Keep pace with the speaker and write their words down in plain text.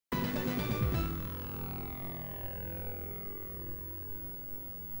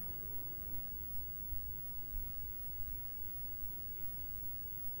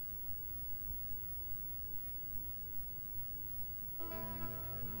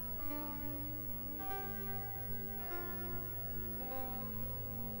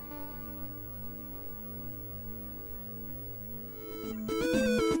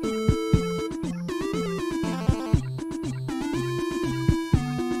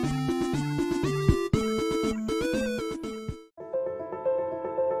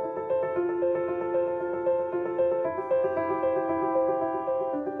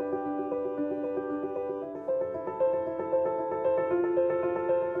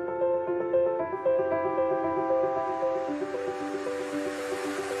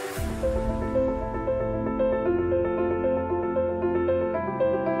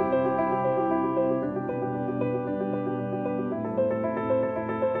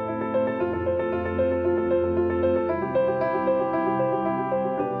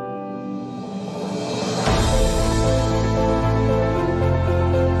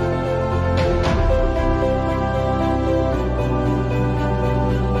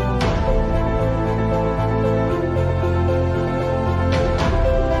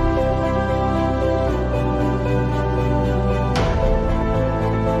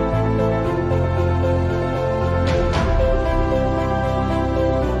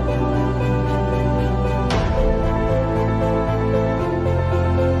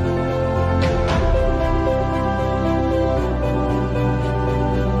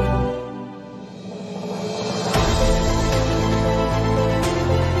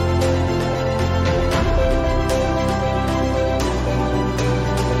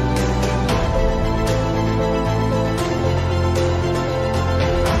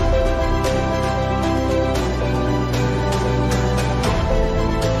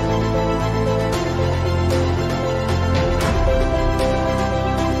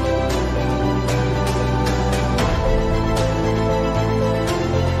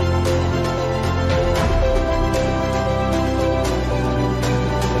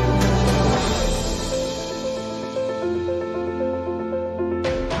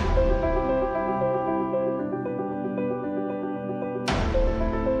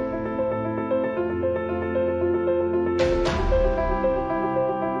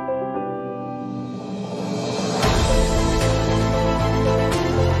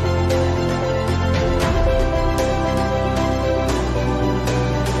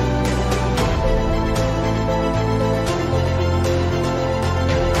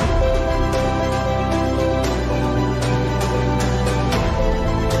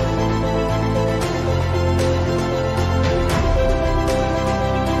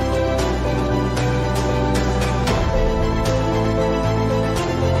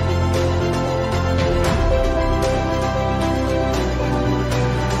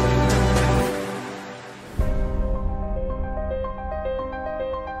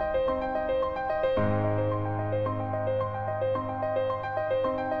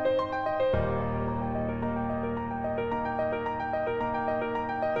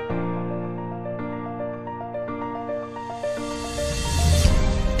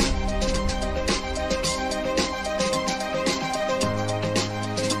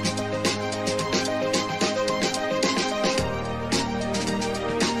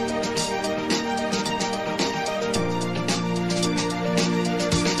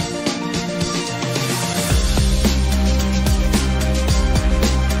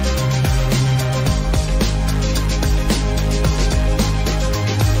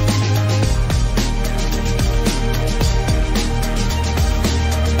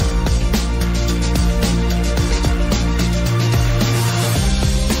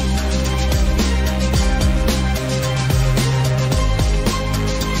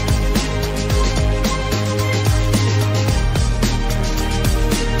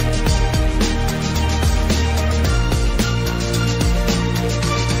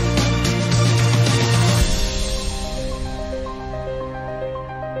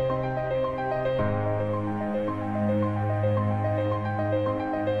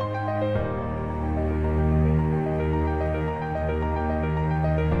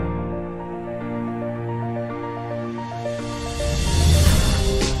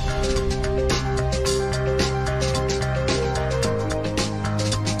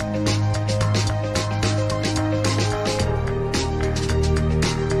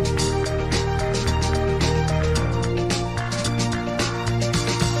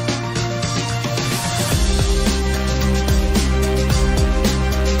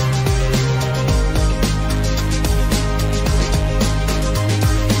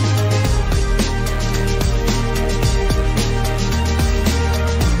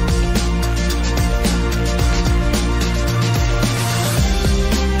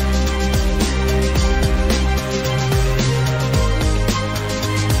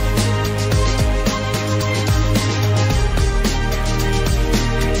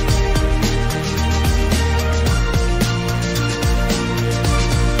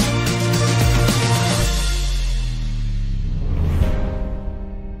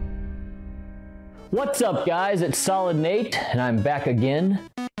What's up, guys? It's Solid Nate, and I'm back again.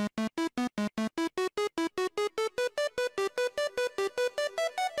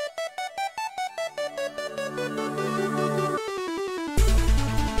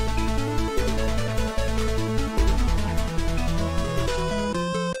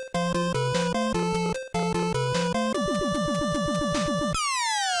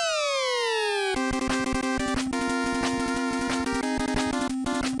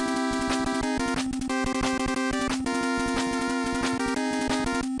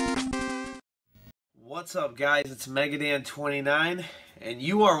 What's up, guys? It's Megadan29, and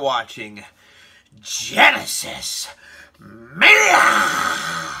you are watching Genesis MANIA!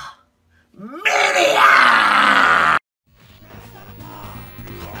 MANIA!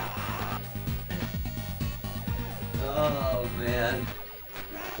 Oh, man.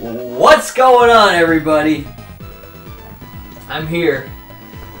 What's going on, everybody? I'm here.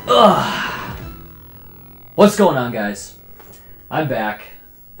 Ugh. What's going on, guys? I'm back.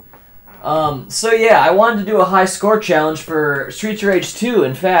 So yeah, I wanted to do a high score challenge for Streets of Rage 2.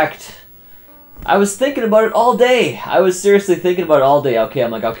 In fact, I was thinking about it all day. I was seriously thinking about it all day. Okay,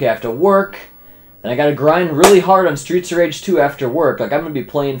 I'm like, okay, I have to work, and I gotta grind really hard on Streets of Rage 2 after work. Like, I'm gonna be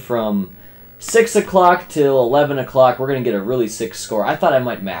playing from 6 o'clock till 11 o'clock. We're gonna get a really sick score. I thought I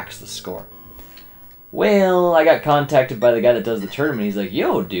might max the score. Well, I got contacted by the guy that does the tournament. He's like,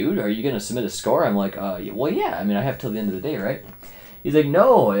 yo, dude, are you gonna submit a score? I'm like, well, yeah, I mean, I have till the end of the day, right? He's like,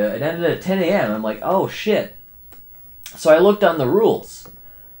 no, it ended at 10 a.m. I'm like, oh, shit. So I looked on the rules.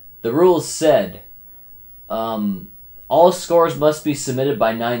 The rules said, all scores must be submitted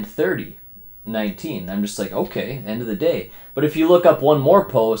by 9:30, I'm just like, okay, end of the day. But if you look up one more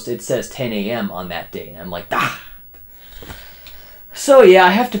post, it says 10 a.m. on that day. And I'm like, ah. So yeah, I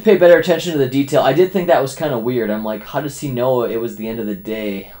have to pay better attention to the detail. I did think that was kind of weird. I'm like, how does he know it was the end of the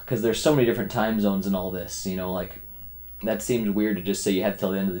day? Because there's so many different time zones and all this, you know, like... That seems weird to just say you had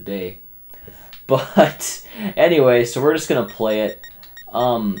till the end of the day. But anyway, so we're just going to play it.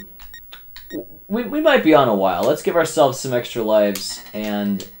 We might be on a while. Let's give ourselves some extra lives.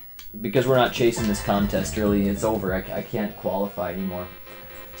 And because we're not chasing this contest, really, it's over. I can't qualify anymore.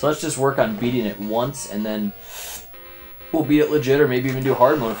 So let's just work on beating it once, and then we'll beat it legit, or maybe even do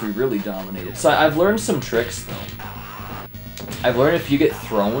hard mode if we really dominate it. So I've learned some tricks, though. I've learned if you get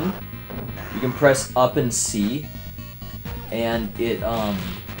thrown, you can press up and C. And it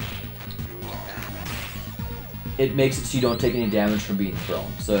makes it so you don't take any damage from being thrown.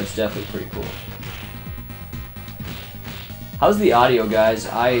 So it's definitely pretty cool. How's the audio, guys?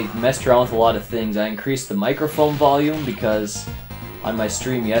 I messed around with a lot of things. I increased the microphone volume because on my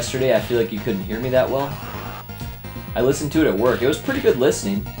stream yesterday, I feel like you couldn't hear me that well. I listened to it at work. It was pretty good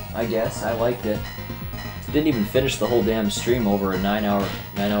listening, I guess. I liked it. Didn't even finish the whole damn stream over a 9-hour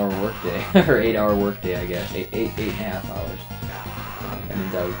workday, or 8-hour workday, I guess. 8.5 hours. That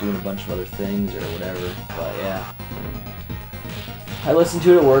means I was doing a bunch of other things or whatever, but yeah. I listened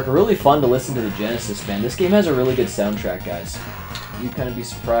to it at work. Really fun to listen to the Genesis band. This game has a really good soundtrack, guys. You'd kind of be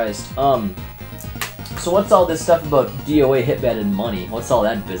surprised. So what's all this stuff about DOA, Hitman, and money? What's all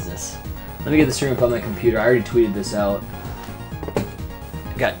that business? Let me get the stream up on my computer. I already tweeted this out.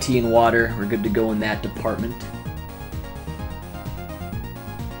 Got tea and water. We're good to go in that department.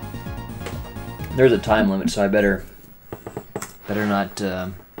 There's a time limit, so I better not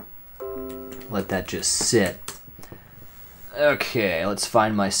let that just sit. Okay, let's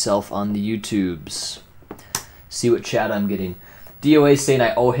find myself on the YouTubes. See what chat I'm getting. DOA saying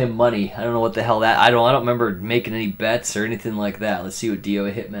I owe him money. I don't know what the hell that. I don't remember making any bets or anything like that. Let's see what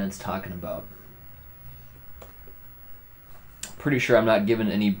DOA Hitman's talking about. Pretty sure I'm not giving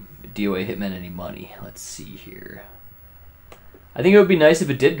any DOA Hitman any money. Let's see here. I think it would be nice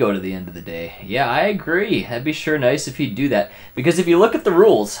if it did go to the end of the day. Yeah, I agree. That'd be sure nice if he'd do that. Because if you look at the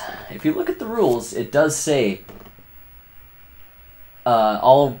rules, it does say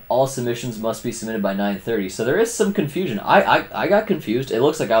all submissions must be submitted by 9:30. So there is some confusion. I got confused. It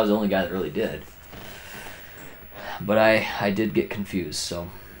looks like I was the only guy that really did. But I did get confused.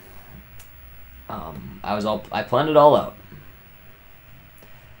 So I planned it all out.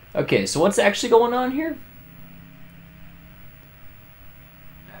 Okay, so what's actually going on here?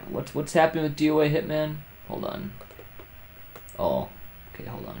 What's happening with DOA Hitman? Hold on. Oh, okay,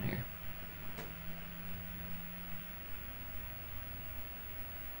 hold on here.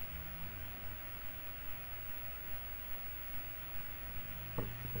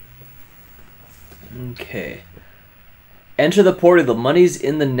 Okay. Enter the portal. The money's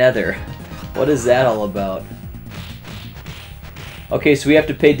in the nether. What is that all about? Okay, so we have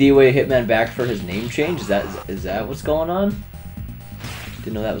to pay DOA Hitman back for his name change? Is that what's going on?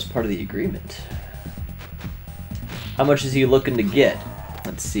 Didn't know that was part of the agreement. How much is he looking to get?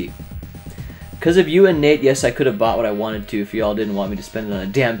 Let's see. Because of you and Nate, yes, I could have bought what I wanted to if you all didn't want me to spend it on a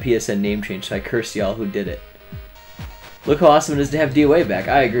damn PSN name change, so I curse y'all who did it. Look how awesome it is to have DOA back.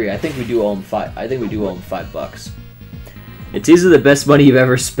 I agree. I think we do owe him $5. It's easily the best money you've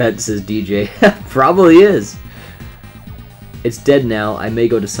ever spent, says DJ. Probably is. It's dead now. I may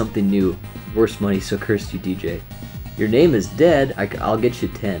go to something new. Worse money, so curse you, DJ. Your name is dead. I'll get you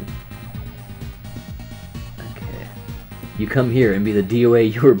 10. Okay. You come here and be the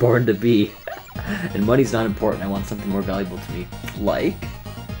DOA you were born to be. And money's not important. I want something more valuable to me. Like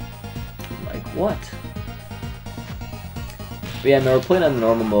what? But yeah, man, we're playing on the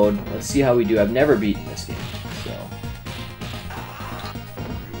normal mode. Let's see how we do. I've never beaten this game, so.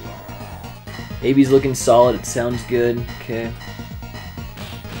 AB's looking solid. It sounds good. Okay.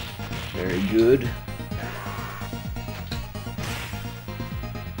 Very good.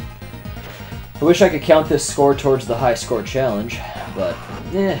 I wish I could count this score towards the high score challenge, but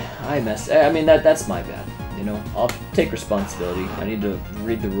I mean that's my bad. You know, I'll take responsibility. I need to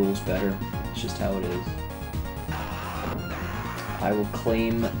read the rules better. It's just how it is. I will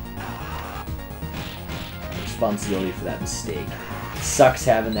claim responsibility for that mistake. It sucks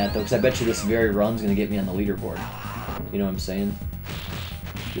having that though, because I bet you this very run's gonna get me on the leaderboard. You know what I'm saying?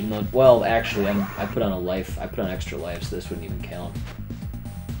 Even though, well, actually, I put on extra life, so this wouldn't even count.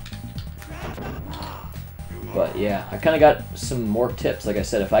 But yeah, I kind of got some more tips. Like I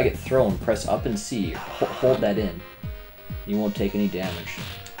said, if I get thrown, press up and C, hold that in. You won't take any damage.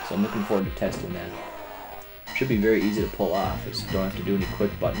 So I'm looking forward to testing that. Should be very easy to pull off. Just don't have to do any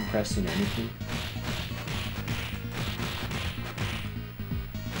quick button pressing or anything.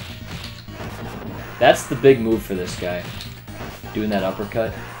 That's the big move for this guy. Doing that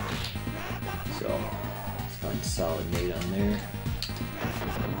uppercut. So let's find solid Nate on there.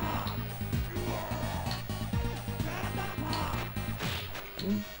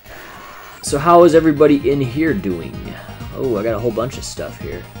 So how is everybody in here doing? Oh, I got a whole bunch of stuff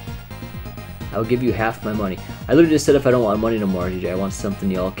here. I'll give you half my money. I literally just said if I don't want money no more, DJ, I want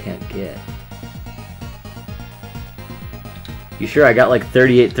something y'all can't get. You sure? I got like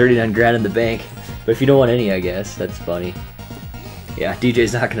 39 grand in the bank. But if you don't want any, I guess. That's funny. Yeah,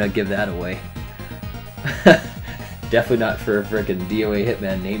 DJ's not gonna give that away. Definitely not for a frickin' DOA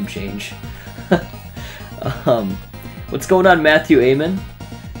Hitman name change. What's going on, Matthew Amon?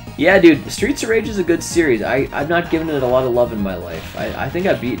 Yeah, dude, Streets of Rage is a good series. I've not given it a lot of love in my life. I think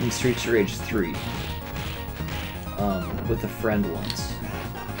I've beaten Streets of Rage 3 with a friend once,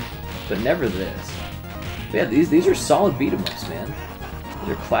 but never this. But yeah, these are solid beat 'em ups, man. These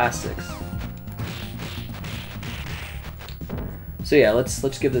are classics. So yeah,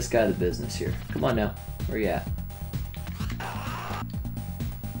 let's give this guy the business here. Come on now, where you at?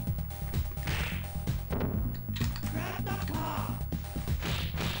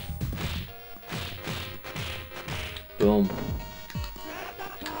 Boom.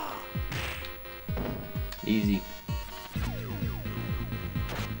 Easy.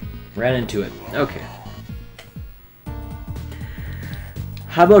 Ran into it. Okay.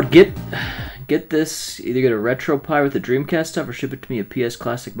 How about get this, either get a Retro Pi with the Dreamcast stuff or ship it to me a PS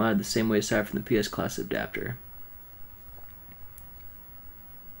Classic mod the same way aside from the PS Classic adapter.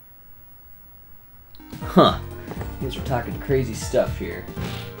 Huh. You guys are talking crazy stuff here.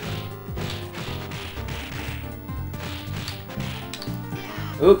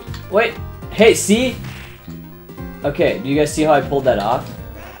 Oop, wait, hey, see? Okay, do you guys see how I pulled that off?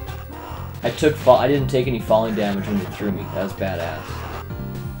 I didn't take any falling damage when they threw me. That was badass.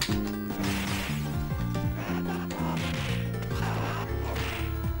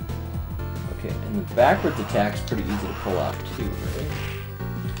 Okay, and the backwards attack's pretty easy to pull off too, right?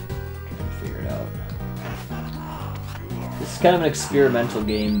 Trying to figure it out. This is kind of an experimental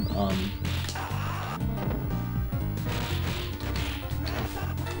game.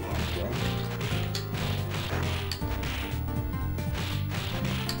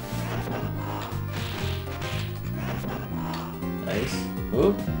 Nice.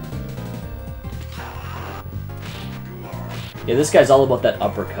 Oop. Yeah, this guy's all about that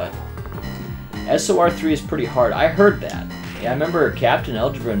uppercut. SOR3 is pretty hard. I heard that. Yeah, I remember Captain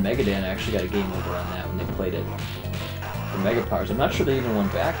Algebra and Megadan actually got a game over on that when they played it for Mega Powers. I'm not sure they even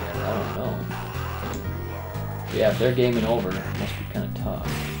went back at it. I don't know. But yeah, if they're gaming over, it must be kind of tough.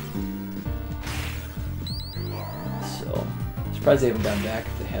 So, I'm surprised they haven't gone back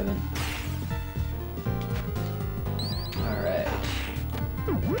if they haven't.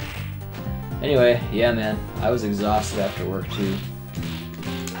 Anyway, yeah, man, I was exhausted after work too.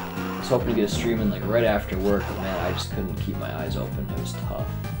 I was hoping to get a stream in like right after work, but man, I just couldn't keep my eyes open. It was tough.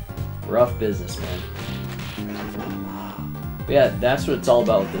 Rough business, man. But yeah, that's what it's all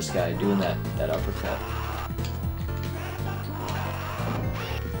about with this guy, doing that uppercut.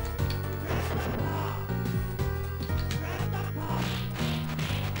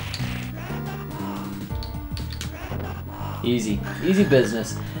 Easy. Easy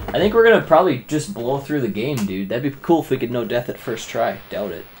business. I think we're gonna probably just blow through the game, dude. That'd be cool if we could no death at first try.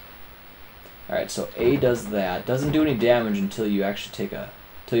 Doubt it. Alright, so A does that. Doesn't do any damage until you actually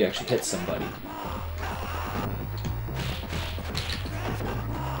hit somebody.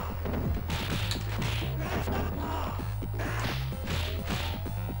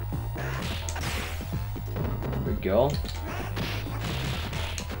 There we go.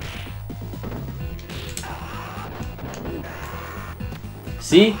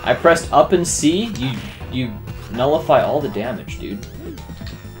 See? I pressed up and C. You nullify all the damage, dude.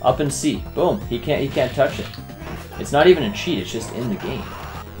 Up and C. Boom. He can't touch it. It's not even a cheat, it's just in the game.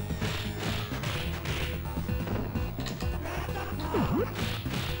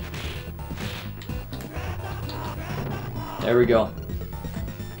 There we go.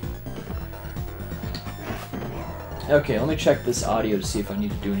 Okay, let me check this audio to see if I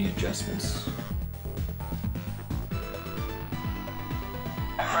need to do any adjustments.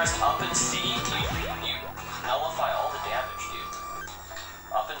 Press up and C, you nullify all the damage, dude.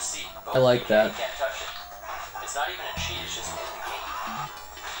 Up and C. Boom. I like that. You can't touch it. It's not even a cheat, it's just in the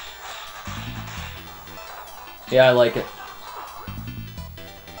game. Yeah, I like it.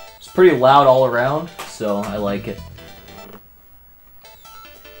 It's pretty loud all around, so I like it.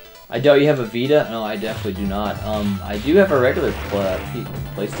 I doubt you have a Vita. No, I definitely do not. I do have a regular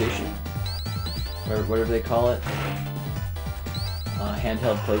PlayStation. Whatever they call it.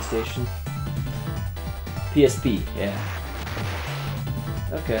 Handheld PlayStation. PSP, yeah.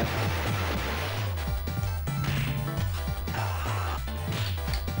 Okay.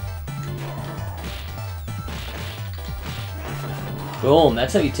 Boom,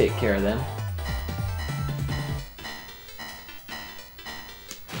 that's how you take care of them.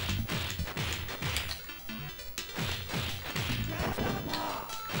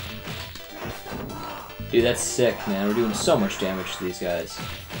 Dude, that's sick, man. We're doing so much damage to these guys.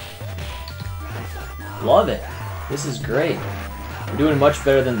 Love it. This is great. We're doing much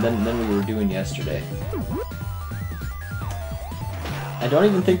better than we were doing yesterday. I don't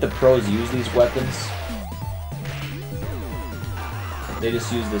even think the pros use these weapons. They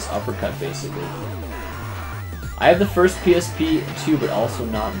just use this uppercut, basically. I have the first PSP too, but also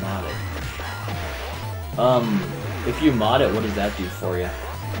not modded. If you mod it, what does that do for you?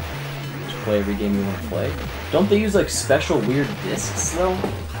 Play every game you want to play. Don't they use like special weird discs though?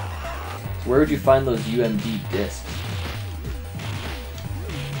 Where would you find those UMD discs?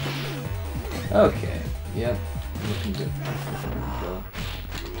 Okay. Yep. Looking good. Go.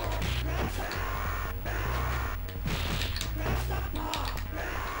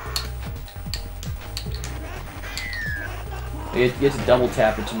 You have to double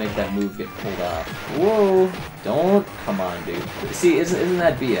tap it to make that move get pulled off. Whoa! Don't. Come on, dude. See, isn't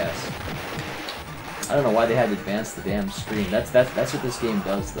that BS? I don't know why they had to advance the damn screen. That's what this game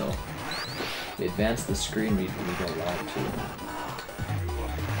does, though. They advance the screen when you don't want to.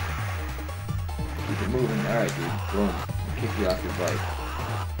 Keep it moving. Alright, dude. Boom. Kick you off your bike.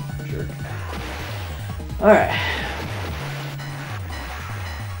 Jerk. Alright.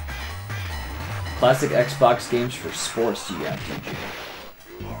 Classic Xbox games for sports you got, TJ.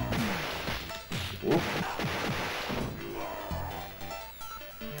 Whoop.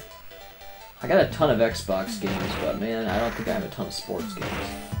 I got a ton of Xbox games, but man, I don't think I have a ton of sports games.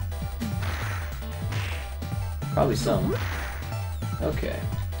 Probably some. Okay.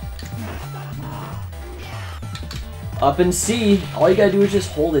 Up and C. All you gotta do is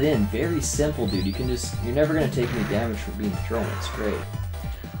just hold it in. Very simple, dude. You're never gonna take any damage from being thrown. It's great.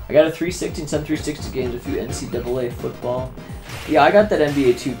 I got a 360 and some 360 games, a few NCAA football. Yeah, I got that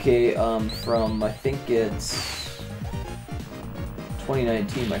NBA 2K from, I think it's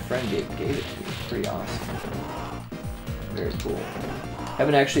 2019. My friend gave it to me. It's pretty awesome. Very cool.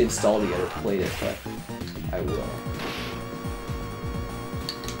 Haven't actually installed it yet or played it, but I will.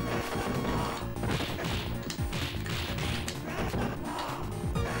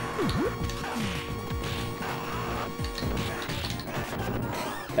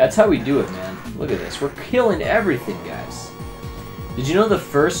 That's how we do it, man. Look at this. We're killing everything, guys. Did you know the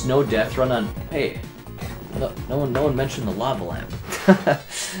first no death run on... Hey, no one mentioned the lava lamp.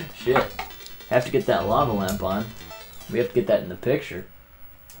 Shit. Have to get that lava lamp on. We have to get that in the picture.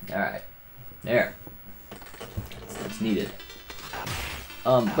 Alright. There. That's needed.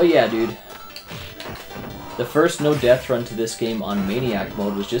 But yeah, dude. The first no death run to this game on Maniac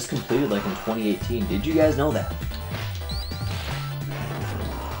mode was just completed like in 2018. Did you guys know that?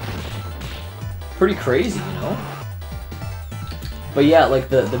 Pretty crazy, you know? But yeah, like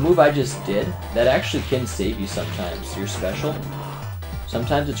the move I just did, that actually can save you sometimes. Your special.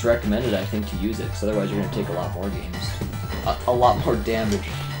 Sometimes it's recommended, I think, to use it, because otherwise you're going to take a lot more games. A lot more damage.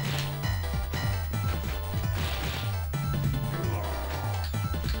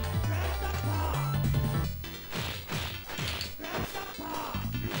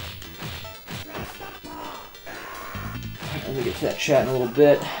 Let me get to that chat in a little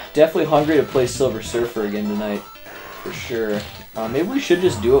bit. Definitely hungry to play Silver Surfer again tonight, for sure. Maybe we should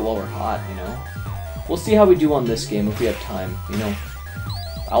just do it while we're hot, you know? We'll see how we do on this game if we have time, you know?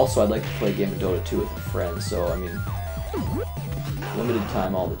 Also, I'd like to play a game of Dota 2 with a friend, so, I mean, limited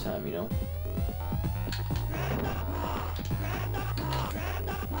time all the time, you know?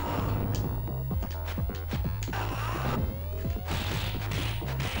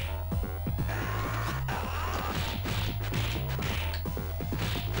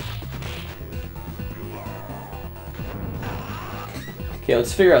 Okay,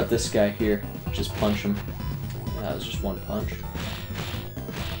 let's figure out this guy here. Just punch him. That was just one punch.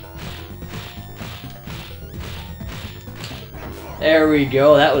 There we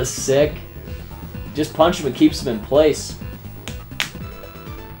go, that was sick. Just punch him and keeps him in place.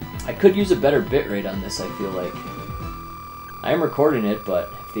 I could use a better bitrate on this, I feel like. I am recording it, but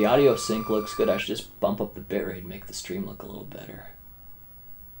if the audio sync looks good, I should just bump up the bitrate and make the stream look a little better.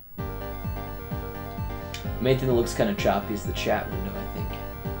 The main thing that looks kind of choppy is the chat window, I think.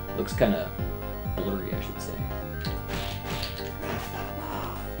 It looks kind of blurry, I should say.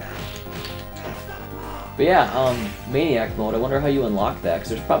 But yeah, Maniac mode, I wonder how you unlock that, because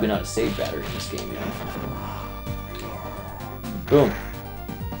there's probably not a save battery in this game, you know? Boom.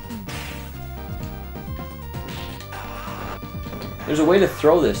 There's a way to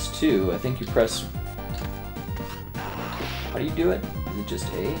throw this, too. I think you press... How do you do it? Is it just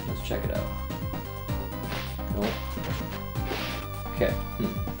A? Let's check it out. Nope. Okay.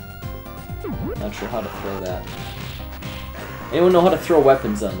 Not sure how to throw that. Anyone know how to throw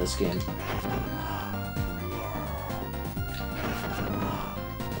weapons on this game?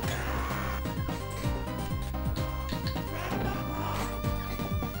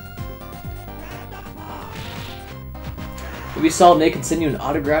 Maybe Solid Nate can send you an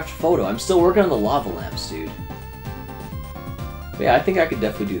autographed photo. I'm still working on the lava lamps, dude. But yeah, I think I could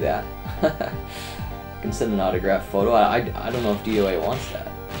definitely do that. I can send an autographed photo. I don't know if DOA wants that.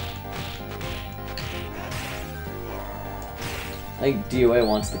 I think DOA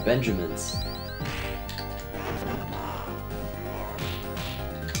wants the Benjamins.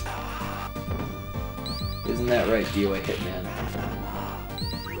 Isn't that right, DOA Hitman?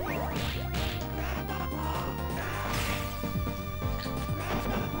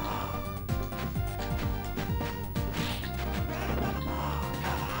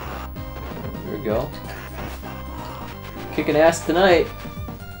 There we go. Kicking ass tonight.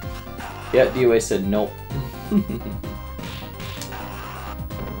 Yeah, DOA said nope.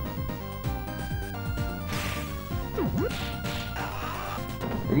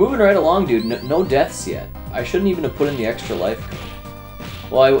 We're moving right along, dude. No deaths yet. I shouldn't even have put in the extra life code.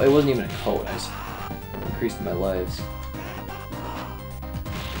 Well, it wasn't even a code. I just increased my lives.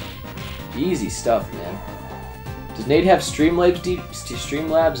 Easy stuff, man. Does Nate have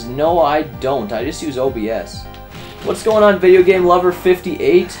Streamlabs? No, I don't. I just use OBS. What's going on, Video Game Lover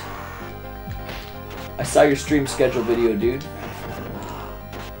 58? I saw your stream schedule video, dude.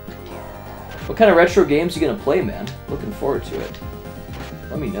 What kind of retro games you gonna play, man? Looking forward to it.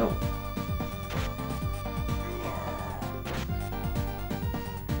 Let me know.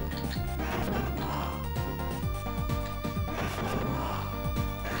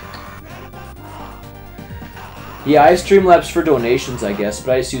 Yeah, I have Streamlabs for donations, I guess,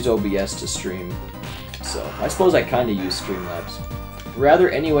 but I just use OBS to stream. So, I suppose I kind of use Streamlabs. Rather,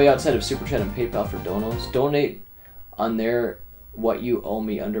 anyway, outside of Super Chat and PayPal for donos, donate on there what you owe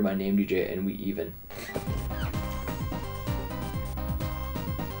me under my name, DJ, and we even.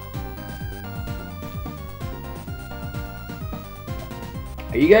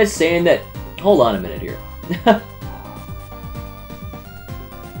 Are you guys saying that... Hold on a minute here.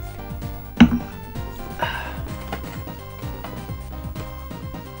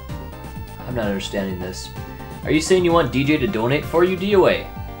 I'm not understanding this. Are you saying you want DJ to donate for you, DOA?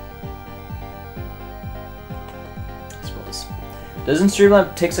 I suppose. Doesn't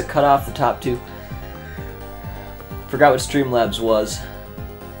Streamlabs takes a cut off the top two? Forgot what Streamlabs was.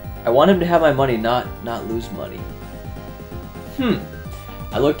 I want him to have my money, not lose money.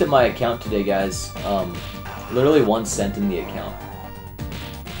 I looked at my account today, guys. Literally 1 cent in the account.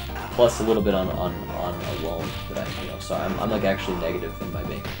 Plus a little bit on a loan that I, so I'm like actually negative in my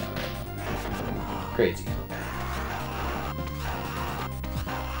bank account right now. Crazy.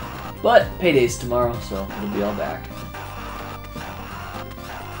 But payday's tomorrow, so it'll be all back.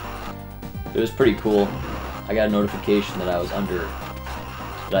 It was pretty cool. I got a notification that I was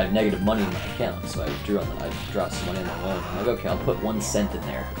that I have negative money in my account, so I draw some money on the loan. I'm like, okay, I'll put 1 cent in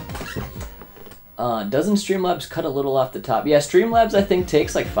there. Doesn't Streamlabs cut a little off the top? Yeah, Streamlabs I think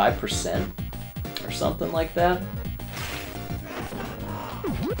takes like 5% or something like that.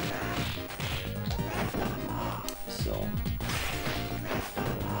 So,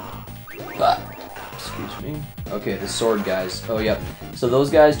 excuse me. Okay, the sword guys. Oh, yep. So those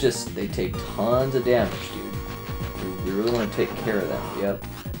guys they take tons of damage, dude. We really want to take care of them. Yep.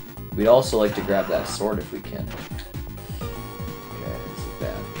 We'd also like to grab that sword if we can. Okay, this is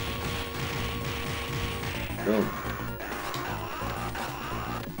bad. Boom.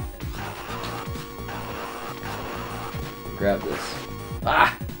 Grab this.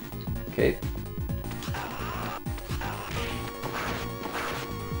 Ah! Okay.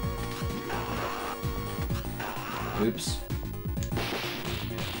 Oops.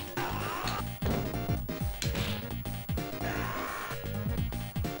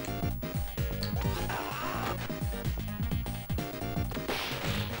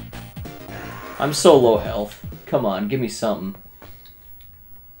 I'm so low health. Come on, give me something.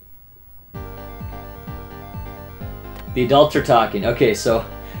 The adults are talking. Okay, so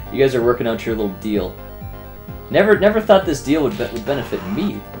you guys are working out your little deal. Never thought this deal would benefit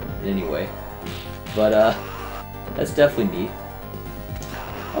me in any way, but that's definitely neat.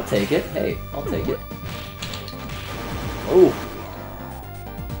 I'll take it. Hey, I'll take it. Oh.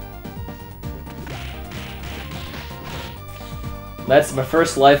 That's my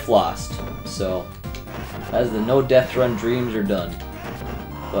first life lost. So, as the no death run dreams are done.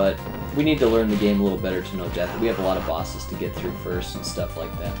 But we need to learn the game a little better to no death. We have a lot of bosses to get through first and stuff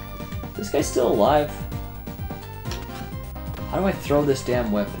like that. This guy's still alive. How do I throw this damn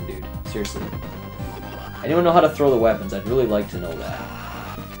weapon, dude? Seriously. Anyone know how to throw the weapons? I'd really like to know that.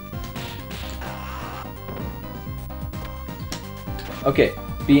 Okay,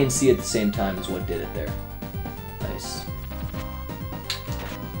 B and C at the same time is what did it there. Nice.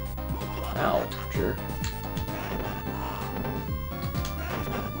 Ow, jerk.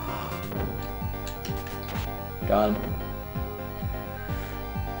 Got him.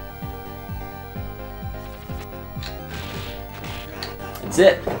 That's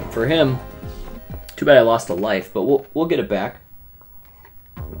it for him. Too bad I lost a life, but we'll get it back.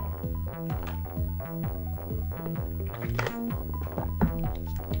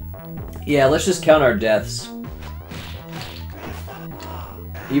 Yeah, let's just count our deaths.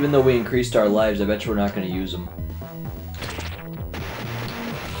 Even though we increased our lives, I bet you we're not going to use them.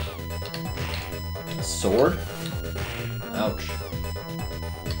 A sword? Ouch.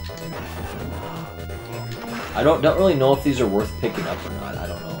 I don't really know if these are worth picking up or not. I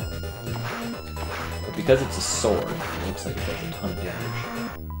don't know. But because it's a sword, it looks like it does a ton of damage.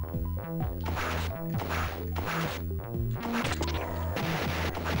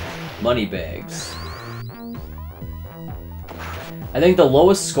 Money bags. I think the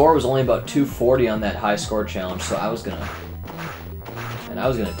lowest score was only about 240 on that high score challenge, so I was gonna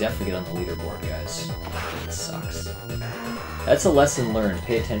definitely get on the leaderboard, guys. It sucks. That's a lesson learned.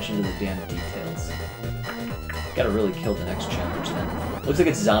 Pay attention to the damn details. Gotta really kill the next challenge then. Looks like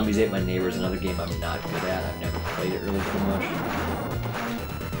it's Zombies Ate My Neighbors, another game I'm not good at. I've never played it really too much.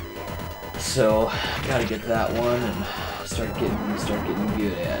 So, gotta get that one and start getting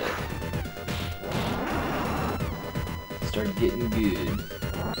good at it. Start getting good.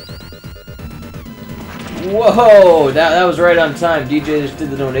 Whoa! That was right on time. DJ just did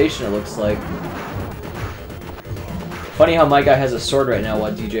the donation, it looks like. Funny how my guy has a sword right now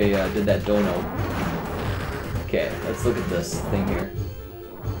while DJ did that dono. Okay, let's look at this thing here.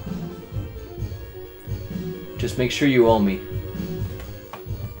 Just make sure you owe me.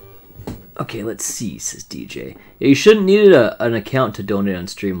 Okay, let's see, says DJ. Yeah, you shouldn't need an account to donate on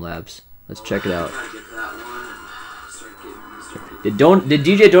Streamlabs. Let's check it out. Did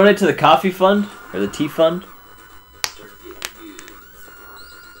DJ donate to the coffee fund? Or the tea fund?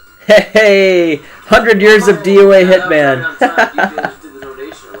 Hey! 100 years of DOA Hitman!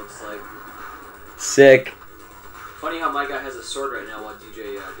 Sick. Funny how my guy has a sword right now while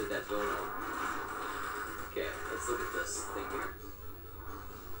DJ did that dono. Okay, let's look at this thing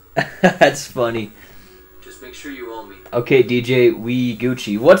here. That's funny. Just make sure you owe me. Okay, DJ, we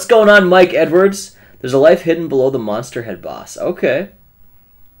Gucci. What's going on, Mike Edwards? There's a life hidden below the monster head boss. Okay.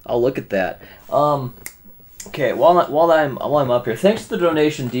 I'll look at that. Okay, while I'm up here, thanks for the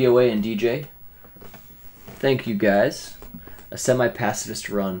donation, DOA and DJ. Thank you guys. A semi-pacifist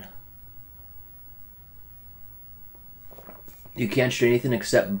run. You can't shoot anything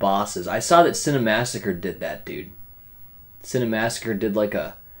except bosses. I saw that Cinemassacre did that, dude. Cinemassacre did like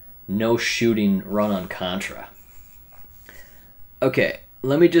a no shooting run on Contra. Okay,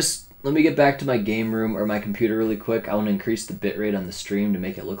 let me get back to my game room or my computer really quick. I want to increase the bitrate on the stream to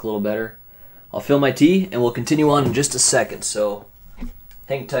make it look a little better. I'll fill my tea and we'll continue on in just a second, so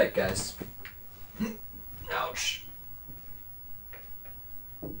hang tight, guys. Ouch.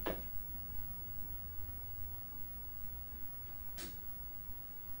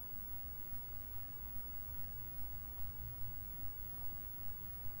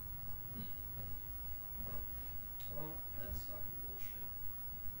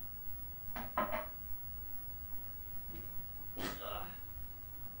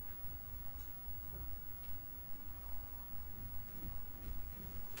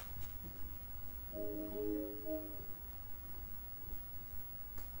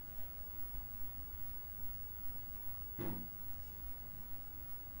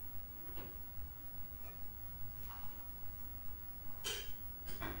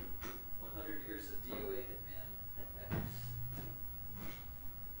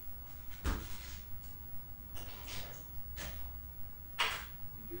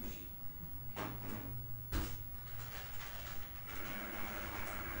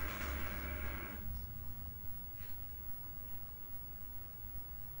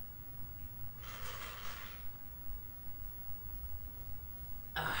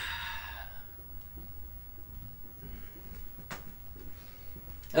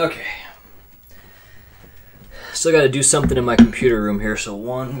 Okay. Still got to do something in my computer room here, so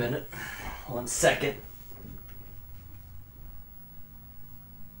 1 minute. 1 second.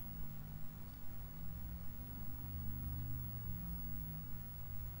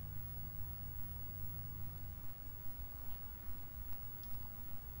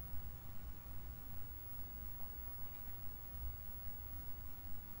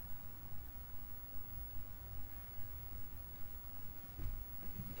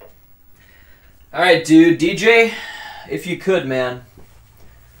 Alright, dude. DJ, if you could, man,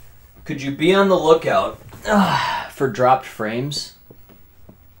 could you be on the lookout for dropped frames?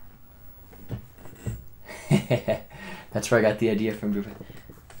 That's where I got the idea from.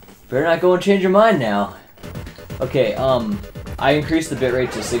 Better not go and change your mind now. Okay, I increased the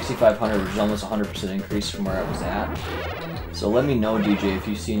bitrate to 6500, which is almost 100% increase from where I was at. So let me know, DJ, if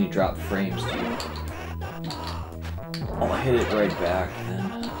you see any dropped frames, dude. I'll hit it right back then.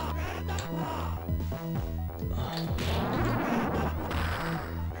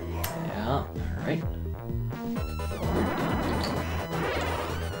 Alright.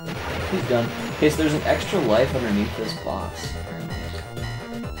 He's done. Okay, so there's an extra life underneath this box.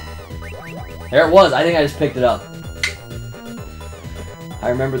 There it was! I think I just picked it up. I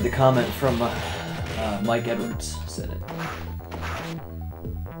remembered the comment from Mike Edwards said it.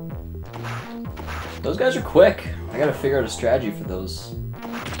 Those guys are quick. I gotta figure out a strategy for those.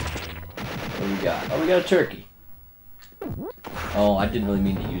 What do we got? Oh, we got a turkey. Oh, I didn't really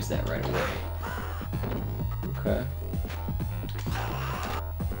mean to use that right away. Okay.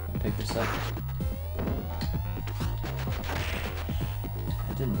 I'll pick this up.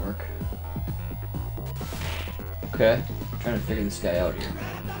 That didn't work. Okay. I'm trying to figure this guy out here.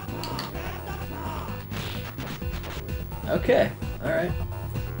 Okay. Alright.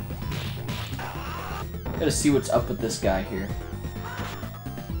 Gotta see what's up with this guy here.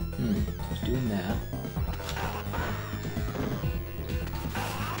 He's doing that.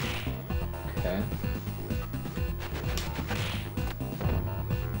 Okay.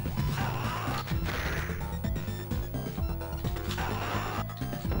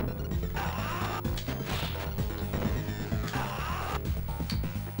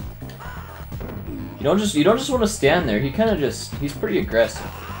 You don't just want to stand there. He kind of he's pretty aggressive.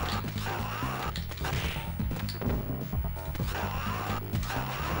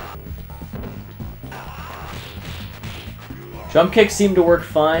 Jump kicks seem to work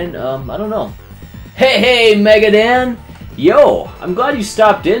fine. I don't know. Hey, Megadan! Yo, I'm glad you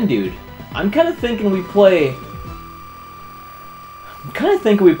stopped in, dude. I'm kind of thinking we play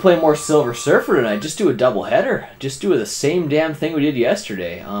more Silver Surfer tonight. Just do a double header. Just do the same damn thing we did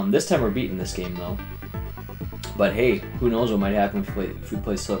yesterday. This time we're beating this game though. But hey, who knows what might happen if we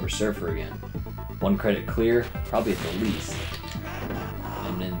play Silver Surfer again. 1 credit clear, probably at the least.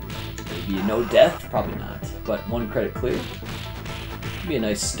 And then maybe a no death, probably not. But 1 credit clear. Be a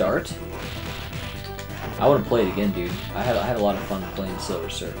nice start. I want to play it again, dude. I had a lot of fun playing Silver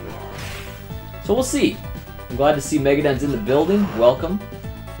Surfer. So we'll see. I'm glad to see Megadon's in the building. Welcome.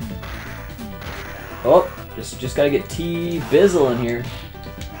 Oh, just gotta get T-Bizzle in here.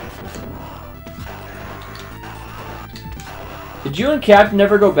 Did you and Captain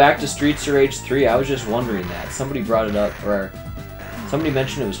never go back to Streets of Rage 3? I was just wondering that. Somebody brought it up, or somebody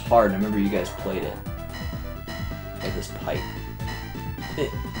mentioned it was hard, and I remember you guys played it. Like this pipe. There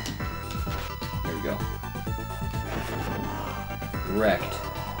we go. Wrecked.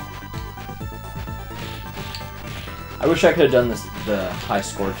 I wish I could have done the high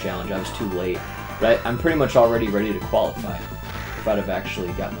score challenge. I was too late. But I'm pretty much already ready to qualify if I'd have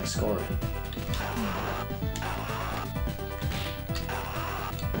actually got my score in.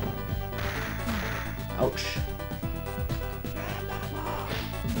 Ouch.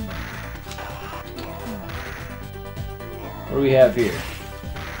 What do we have here?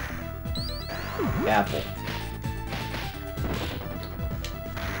 Apple.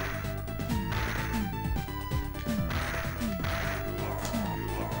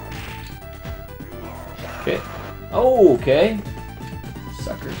 Okay. Oh, okay.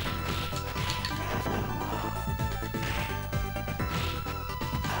 Sucker.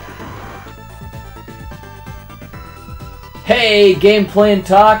 Hey, gameplay and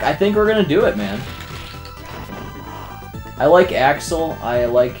talk. I think we're gonna do it, man. I like Axel. I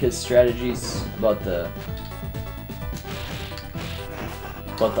like his strategies about the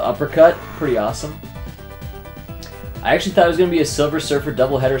uppercut. Pretty awesome. I actually thought it was gonna be a Silver Surfer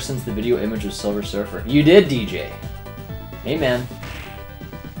doubleheader since the video image was Silver Surfer. You did, DJ. Hey, man.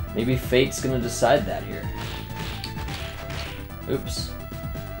 Maybe fate's gonna decide that here. Oops.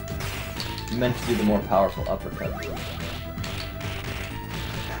 You meant to do the more powerful uppercut.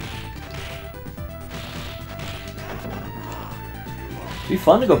 It'd be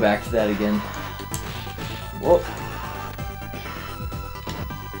fun to go back to that again. Whoa.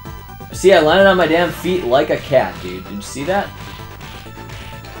 See, I landed on my damn feet like a cat, dude. Did you see that?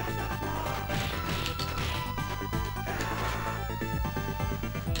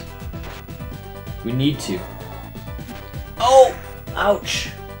 We need to. Oh! Ouch!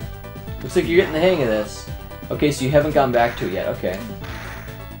 Looks like you're getting the hang of this. Okay, so you haven't gone back to it yet. Okay.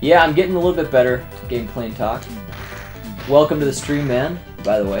 Yeah, I'm getting a little bit better. Gameplay and talk. Welcome to the stream, man,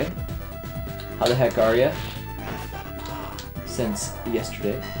 by the way. How the heck are ya? Since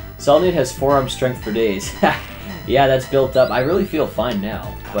yesterday. Solid has forearm strength for days. Yeah, that's built up. I really feel fine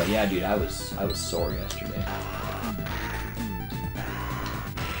now. But yeah, dude, I was sore yesterday.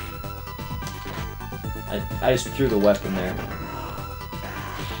 I just threw the weapon there.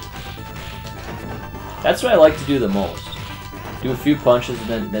 That's what I like to do the most. Do a few punches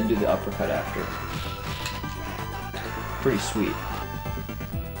and then do the uppercut after. Pretty sweet.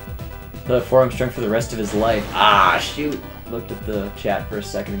 The forearm strength for the rest of his life. Ah, shoot! Looked at the chat for a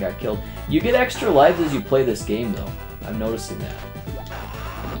second and got killed. You get extra lives as you play this game, though. I'm noticing that.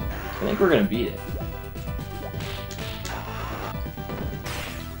 I think we're gonna beat it.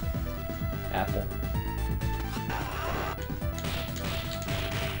 Apple.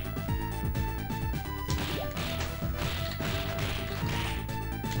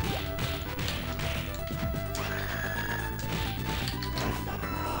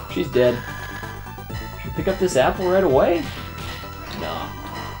 She's dead. Should we pick up this apple right away? No.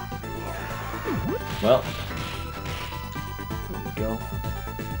 Well. There we go.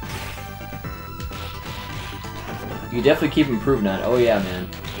 You definitely keep improving on it. Oh yeah, man.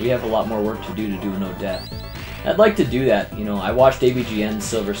 We have a lot more work to do no death. I'd like to do that. You know, I watched ABGN's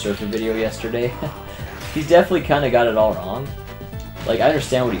Silver Surfer video yesterday. He's definitely kind of got it all wrong. Like, I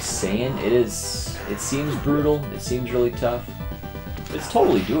understand what he's saying. It seems brutal. It seems really tough. It's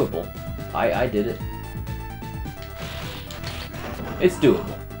totally doable. I did it. It's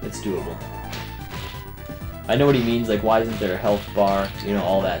doable. It's doable. I know what he means, like, why isn't there a health bar? You know,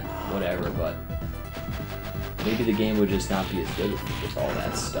 all that, whatever, but maybe the game would just not be as good with all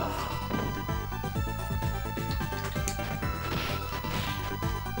that stuff.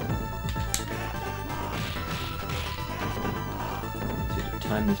 So to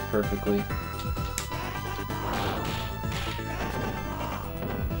time this perfectly.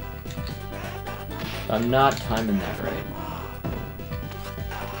 I'm not timing that right.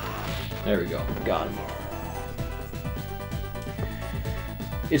 There we go. Got him.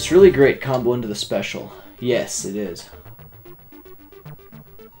 It's really great combo into the special. Yes, it is.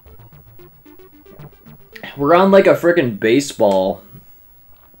 We're on like a frickin' baseball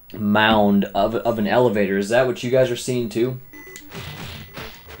mound of an elevator. Is that what you guys are seeing too?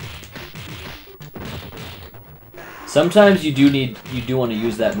 Sometimes you do want to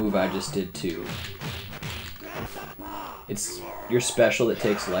use that move I just did too. It's your special that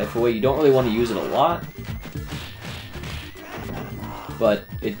takes life away. You don't really want to use it a lot, but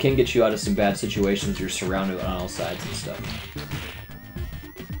it can get you out of some bad situations. You're surrounded on all sides and stuff.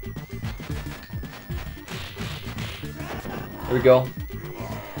 There we go.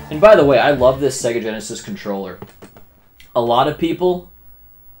 And by the way, I love this Sega Genesis controller. A lot of people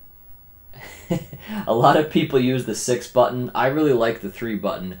use the 6 button. I really like the 3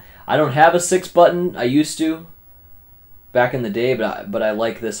 button. I don't have a 6 button. I used to back in the day, but I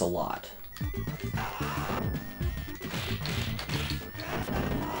like this a lot.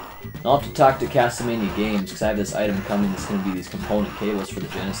 I'll have to talk to Castlevania Games because I have this item coming that's going to be these component cables for the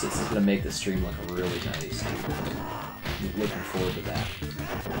Genesis. It's going to make the stream look really nice. I'm looking forward to that.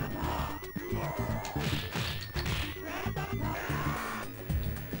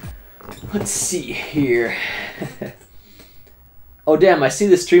 Let's see here. Oh damn, I see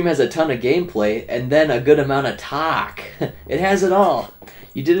the stream has a ton of gameplay and then a good amount of talk. It has it all.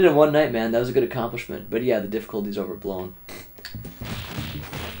 You did it in one night, man. That was a good accomplishment. But yeah, the difficulty's overblown.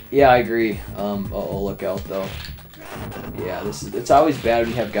 Yeah, I agree. Uh-oh, look out though. Yeah, it's always bad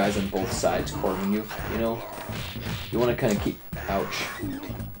when you have guys on both sides cornering you, you know? You want to kind of keep... Ouch.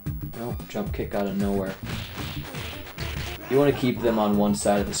 No, jump kick out of nowhere. You want to keep them on one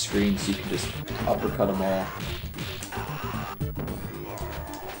side of the screen so you can just uppercut them all.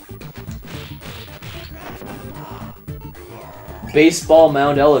 Baseball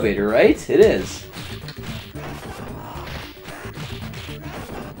mound elevator, right? It is.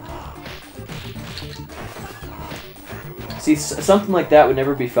 See, something like that would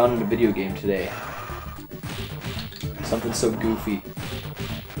never be found in a video game today. Something so goofy.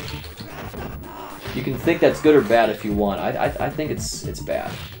 You can think that's good or bad if you want. I think it's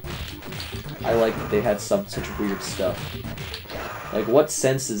bad. I like that they had such weird stuff. Like, what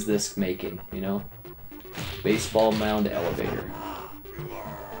sense is this making, you know? Baseball mound elevator.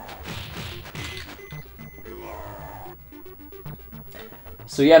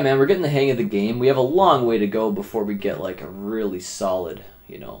 So yeah, man, we're getting the hang of the game. We have a long way to go before we get, like, a really solid,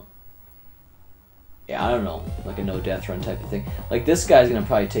 you know... Yeah, I don't know, like a no-death run type of thing. Like, this guy's gonna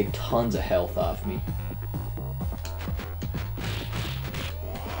probably take tons of health off me.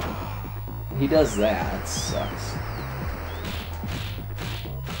 He does that. That sucks.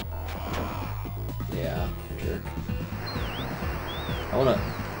 Yeah, jerk. I wanna...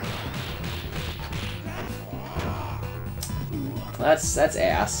 That's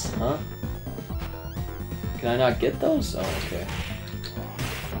ass, huh? Can I not get those? Oh, okay.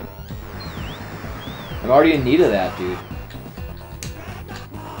 I'm already in need of that, dude.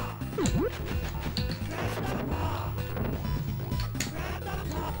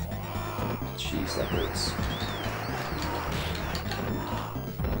 Jeez, that hurts.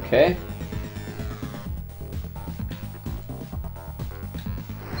 Okay.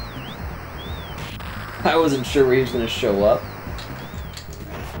 I wasn't sure where he was going to show up.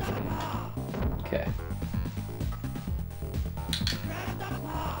 Okay.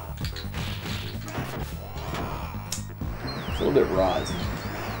 It's a little bit raw, isn't it?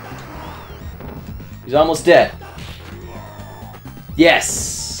 He's almost dead.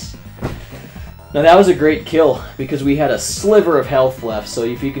 Yes! Now that was a great kill, because we had a sliver of health left, so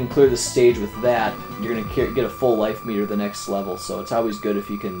if you can clear the stage with that, you're going to get a full life meter the next level, so it's always good if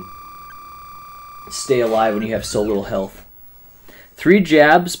you can stay alive when you have so little health. 3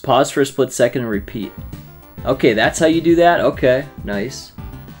 jabs, pause for a split second, and repeat. Okay, that's how you do that? Okay, nice.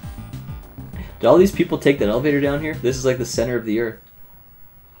 Did all these people take that elevator down here? This is like the center of the earth.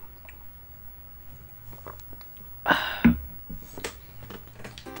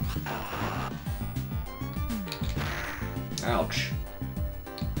 Ouch.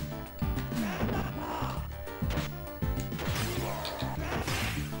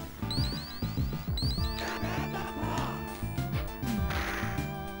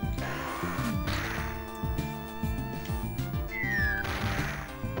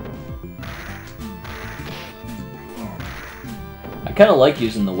 I kind of like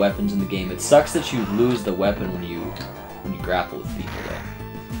using the weapons in the game. It sucks that you lose the weapon when you grapple with people,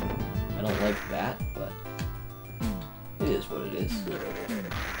 though. I don't like that, but it is what it is.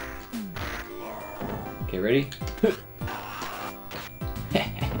 Okay, ready?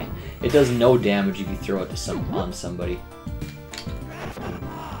 It does no damage if you throw it to on somebody.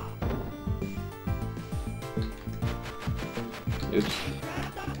 Oops.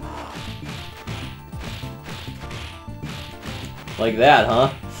 Like that,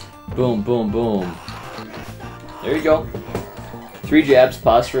 huh? Boom, boom, boom. There you go. 3 jabs,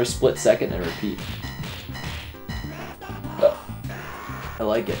 pause for a split second, and repeat. Oh, I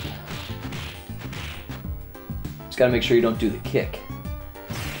like it. Just gotta make sure you don't do the kick.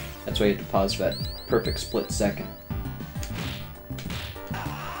 That's why you have to pause for that perfect split second.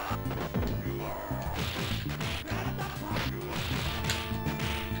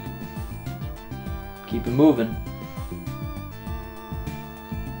 Keep it moving.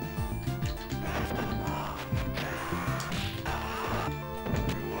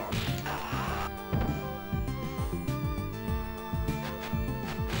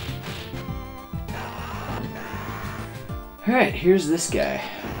 Alright, here's this guy.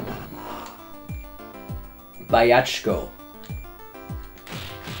 Bayachko.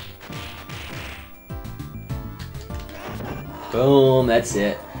 Boom, that's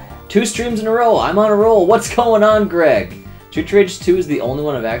it. 2 streams in a row. I'm on a roll. What's going on, Greg? Street Rage 2 is the only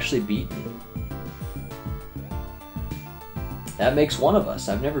one I've actually beaten. That makes one of us.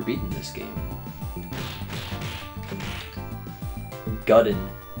 I've never beaten this game. Gutted.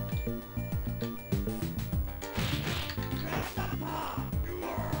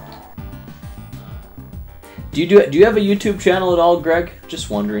 Do you have a YouTube channel at all, Greg? Just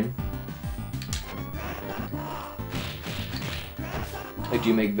wondering. Like, do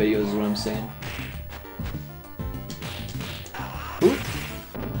you make videos, is what I'm saying? Ooh.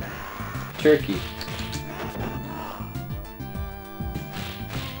 Turkey.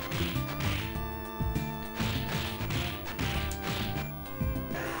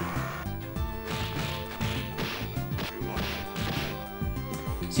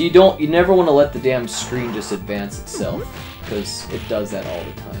 So you never want to let the damn screen just advance itself, because it does that all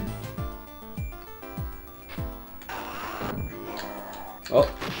the time. Oh.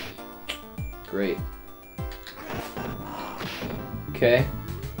 Great. Okay.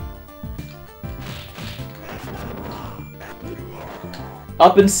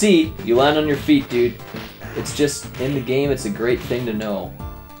 Up and C. You land on your feet, dude. It's just, in the game, it's a great thing to know.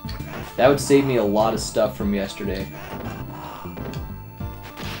 That would save me a lot of stuff from yesterday.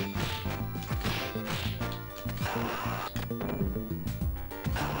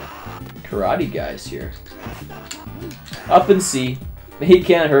 Karate guys here. Up and C. He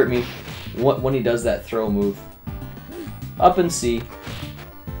can't hurt me when he does that throw move. Up and C.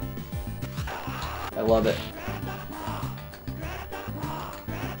 I love it.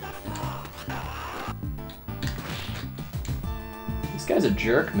 This guy's a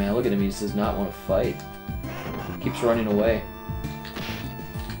jerk, man. Look at him. He just does not want to fight. Keeps running away.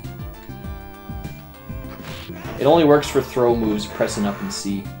 It only works for throw moves, pressing up and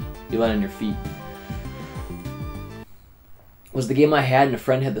C. You land on your feet. Was the game I had, and a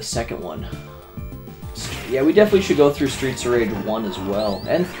friend had the second one. Yeah, we definitely should go through Streets of Rage 1 as well,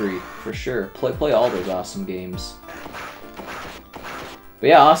 and 3, for sure. Play all those awesome games. But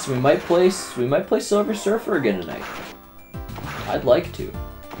yeah, Austin, we might play Silver Surfer again tonight. I'd like to.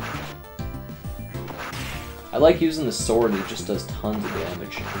 I like using the sword, it just does tons of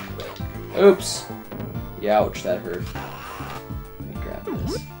damage. Oops! Youch, that hurt. Let me grab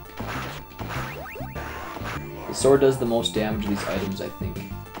this. The sword does the most damage to these items, I think.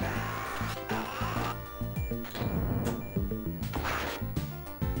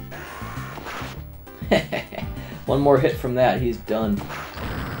 One more hit from that, he's done.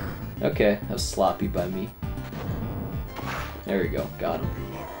 Okay, that was sloppy by me. There we go, got him.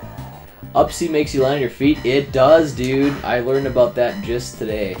 Up C makes you land on your feet? It does, dude. I learned about that just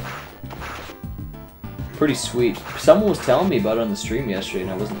today. Pretty sweet. Someone was telling me about it on the stream yesterday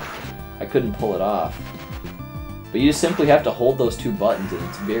and I couldn't pull it off. But you just simply have to hold those 2 buttons and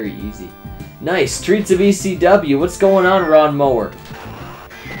it's very easy. Nice! Streets of ECW! What's going on, Ron Mower?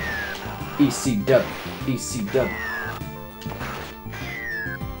 ECW. ECW.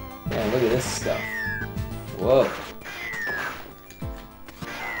 Man, look at this stuff. Whoa.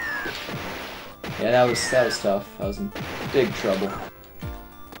 Yeah, that was tough. I was in big trouble.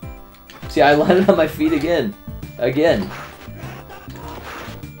 See, I landed on my feet again. Again.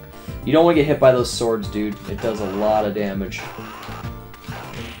 You don't want to get hit by those swords, dude. It does a lot of damage.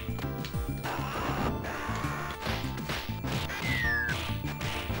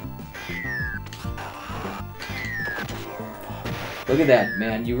 Look at that,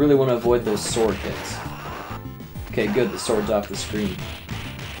 man. You really want to avoid those sword hits. Okay, good. The sword's off the screen.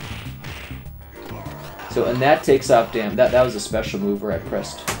 So, and that takes off damage. That was a special move where I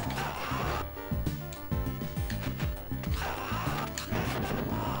pressed.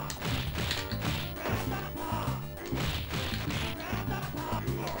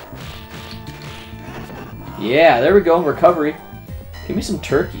 Yeah, there we go. Recovery. Give me some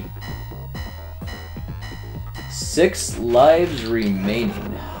turkey. 6 lives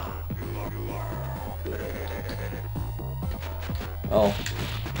remaining. Oh.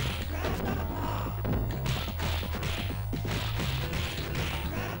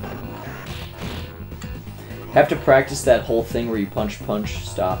 Have to practice that whole thing where you punch,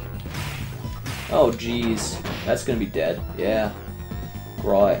 stop. Oh, jeez. That's gonna be dead. Yeah.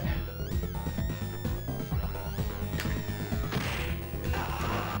 Right.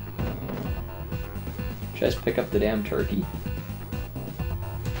 Should I just pick up the damn turkey?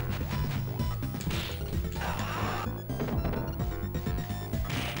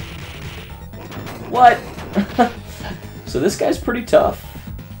 What? So this guy's pretty tough.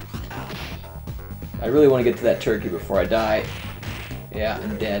 I really want to get to that turkey before I die. Yeah,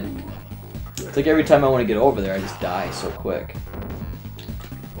 I'm dead. It's like every time I want to get over there, I just die so quick.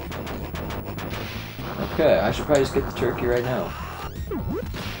 Okay, I should probably just get the turkey right now.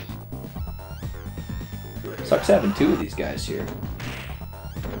 Sucks having two of these guys here.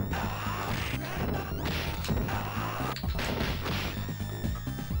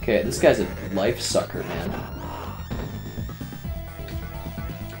 Okay, this guy's a life sucker, man.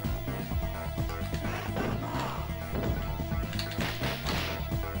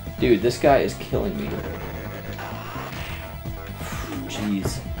 Dude, this guy is killing me.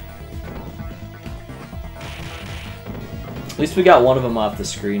 Jeez. At least we got one of them off the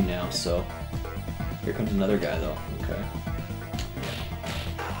screen now, so... Here comes another guy, though. Okay.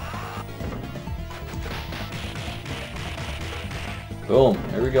 Boom.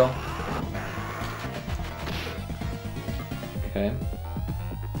 There we go. Okay.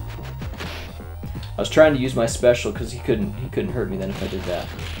 I was trying to use my special because he couldn't hurt me then if I did that.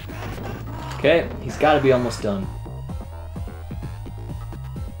 Okay, he's got to be almost done.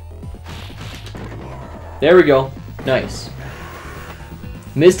 There we go. Nice.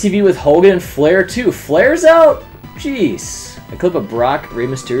 Miz TV with Hogan and Flair too. Flair's out? Jeez. A clip of Brock, Rey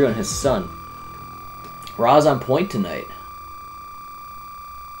Mysterio, and his son. Raw's on point tonight.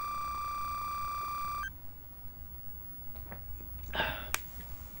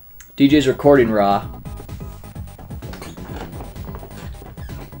 DJ's recording Raw.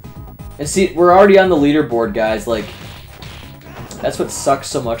 And see, we're already on the leaderboard, guys. Like, that's what sucks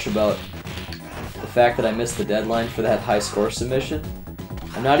so much about the fact that I missed the deadline for that high score submission.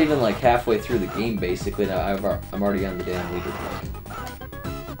 I'm not even like halfway through the game, basically. Now I'm already on the damn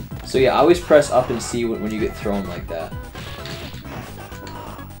leaderboard. So yeah, always press up and C when you get thrown like that.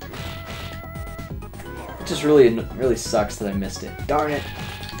 It just really sucks that I missed it. Darn it!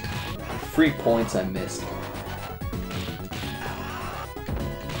 3 points I missed.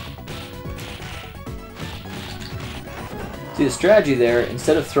 See, the strategy there,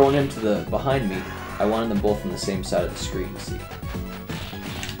 instead of throwing him to the behind me, I wanted them both on the same side of the screen, see?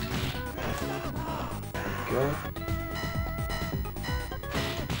 There we go.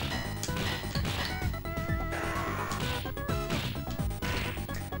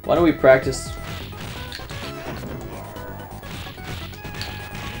 Why don't we practice?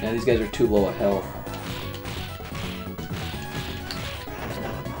 Yeah, these guys are too low of health.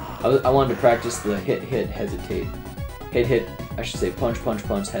 I wanted to practice the hit, hesitate. Hit, I should say punch,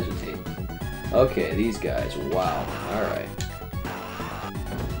 hesitate. Okay, these guys, wow. Alright.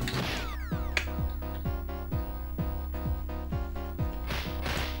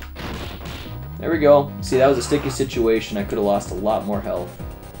 There we go. See, that was a sticky situation. I could have lost a lot more health.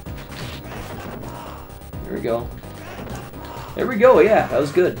 There we go. There we go, yeah, that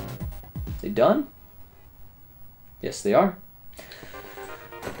was good. They done? Yes, they are.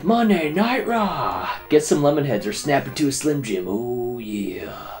 Monday Night Raw! Get some lemon heads or snap into a Slim Jim. Oh,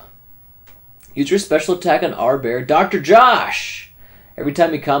 yeah. Use your special attack on R Bear. Dr. Josh! Every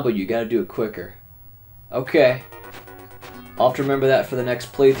time you combo, you gotta do it quicker. Okay. I'll have to remember that for the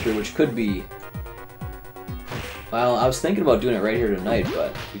next playthrough, which could be... Well, I was thinking about doing it right here tonight,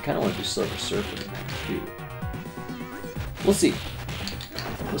 but we kind of want to do Silver Surfer too. We'll see.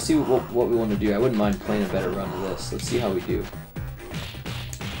 We'll see what we want to do. I wouldn't mind playing a better run of this. Let's see how we do.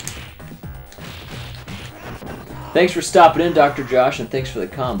 Thanks for stopping in, Dr. Josh, and thanks for the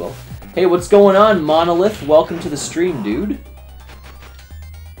combo. Hey, what's going on, Monolith? Welcome to the stream, dude.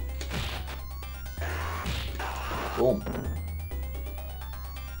 Boom.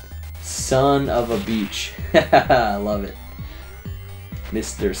 Son of a beach. I love it.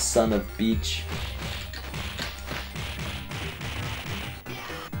 Mr. Son of Beach.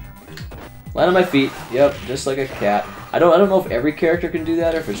 Land on my feet. Yep, just like a cat. I don't know if every character can do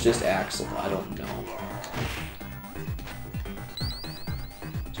that or if it's just Axel. I don't know.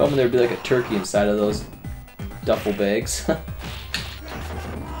 So hoping there'd be like a turkey inside of those duffel bags.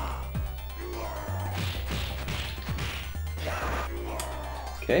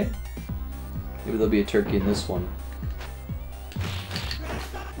 Okay. Maybe there'll be a turkey in this one.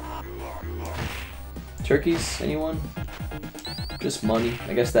 Turkeys? Anyone? Just money.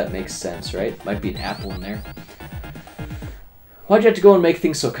 I guess that makes sense, right? Might be an apple in there. Why'd you have to go and make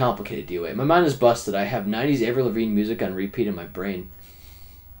things so complicated, DOA? My mind is busted. I have 90s Avril Lavigne music on repeat in my brain.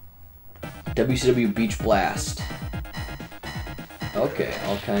 WCW Beach Blast. Okay,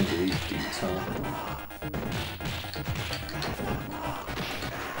 all kinds of these dudes, huh?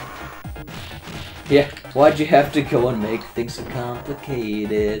 Yeah, why'd you have to go and make things so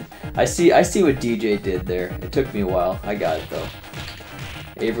complicated? I see what DJ did there. It took me a while. I got it though.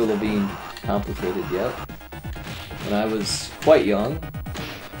 Avril Lavigne, Complicated, yep. When I was quite young,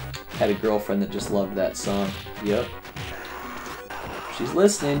 had a girlfriend that just loved that song. Yep. She's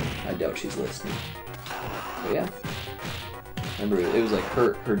listening. I doubt she's listening. But yeah. Remember, it was like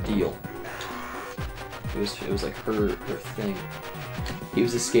her deal. It was like her thing. He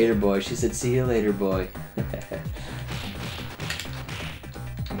was a skater boy. She said, "See you later, boy."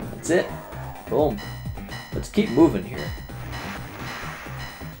 That's it. Boom. Let's keep moving here.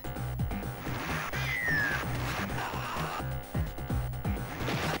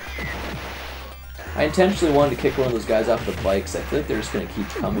 I intentionally wanted to kick one of those guys off the bike because I feel like they're just going to keep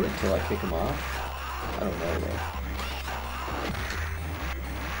coming until I kick them off. I don't know though.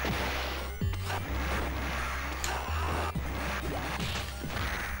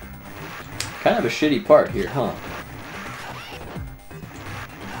 Kind of a shitty part here, huh?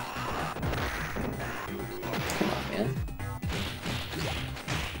 Come on, man.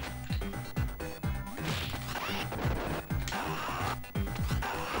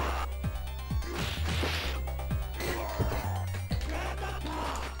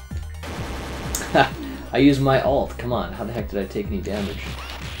 I used my ult. Come on, how the heck did I take any damage?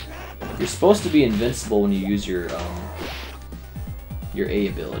 You're supposed to be invincible when you use your A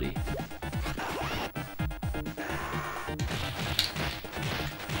ability.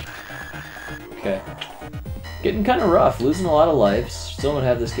 Okay. Getting kind of rough, losing a lot of lives. Still don't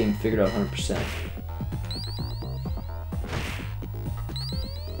have this game figured out 100%.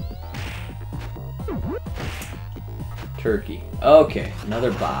 Turkey. Okay,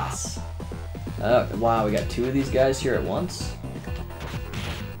 another boss. Wow, we got two of these guys here at once?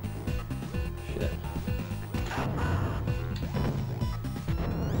 Shit.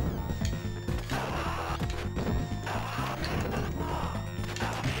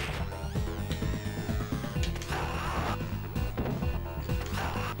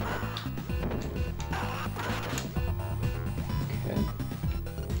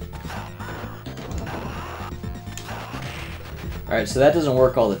 Alright, so that doesn't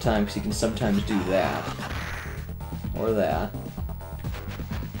work all the time because you can sometimes do that. Or that.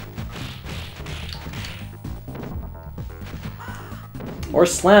 Or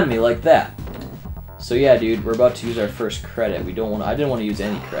slam me like that. So yeah, dude, we're about to use our first credit. I didn't want to use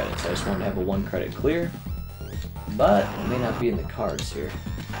any credits. I just wanted to have a 1 credit clear. But it may not be in the cards here.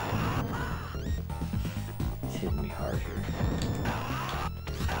 It's hitting me hard here.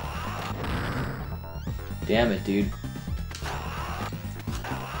 Damn it, dude.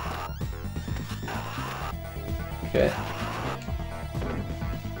 Okay.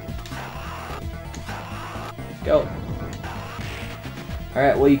 Go.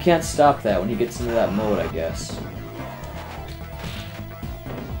 Alright, well you can't stop that when he gets into that mode, I guess.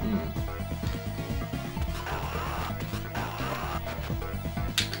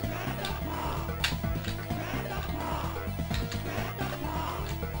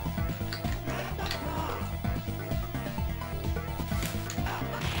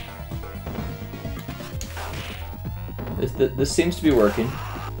 This seems to be working.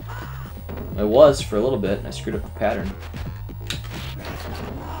 It was for a little bit, and I screwed up the pattern.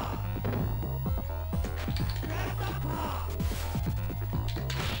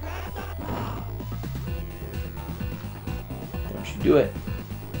 Don't you do it.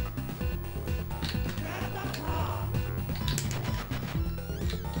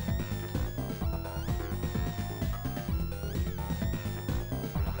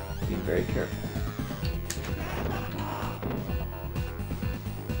 Being very careful.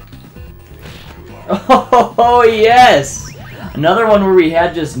 Oh, yes! Another one where we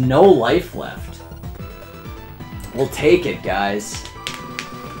had just no life left. We'll take it, guys.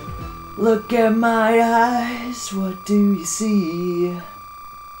 Look at my eyes, what do you see?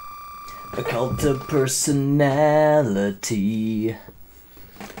 A cult of personality.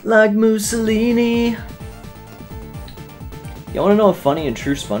 Like Mussolini. You wanna know a funny and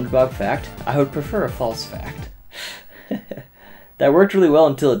true SpongeBob fact? I would prefer a false fact. That worked really well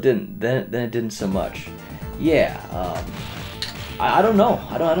until it didn't. Then it didn't so much. Yeah. I don't know.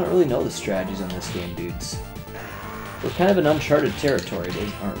 I don't really know the strategies on this game, dudes. We're kind of in uncharted territory,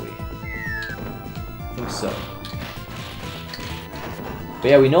 aren't we? I think so. But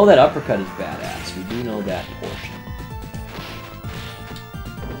yeah, we know that uppercut is badass. We do know that portion.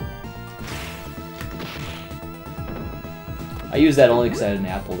 I used that only because I had an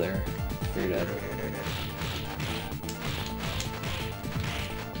apple there. Figured out.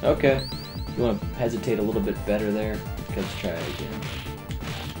 Okay. You want to hesitate a little bit better there? Let's try it again.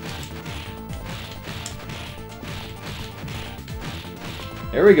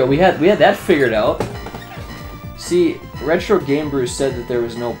 There we go. We had that figured out. See, Retro Game Brew said that there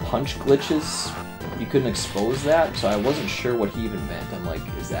was no punch glitches. You couldn't expose that, so I wasn't sure what he even meant. I'm like,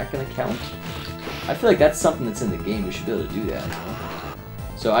 is that gonna count? I feel like that's something that's in the game. You should be able to do that. You know?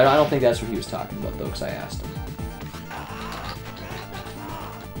 So I don't think that's what he was talking about though, because I asked him.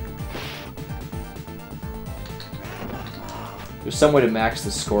 There's some way to max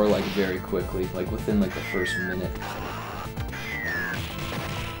the score like very quickly, like within like the first minute.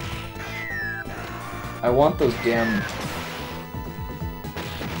 I want those damn...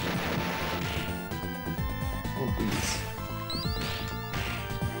 Oh, these.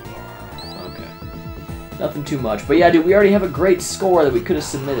 Okay. Nothing too much. But yeah, dude, we already have a great score that we could have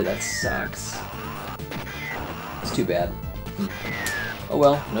submitted. That sucks. It's too bad. Oh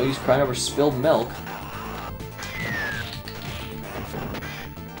well, no use crying over spilled milk.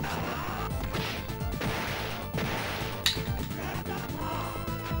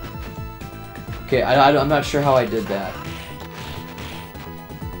 Okay, I'm not sure how I did that.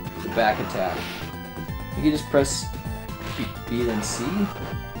 The back attack. You can just press B then C?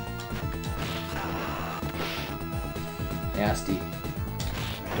 Nasty.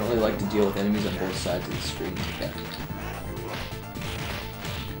 I don't really like to deal with enemies on both sides of the screen.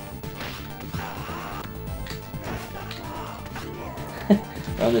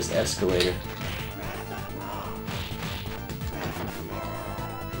 Okay. On this escalator.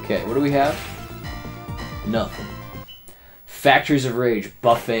 Okay, what do we have? Nothing. Factories of Rage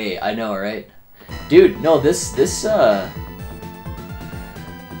buffet. I know, right? Dude, no, this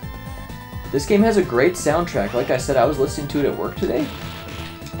game has a great soundtrack. Like I said, I was listening to it at work today.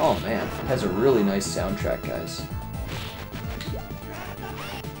 Oh man, it has a really nice soundtrack, guys.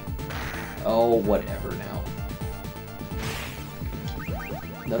 Oh, whatever now.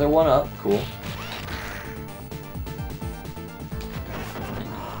 Another one up, cool.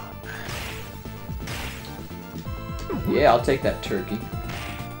 Yeah, I'll take that turkey.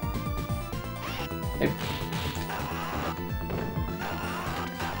 Hey.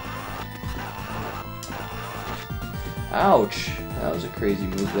 Ouch! That was a crazy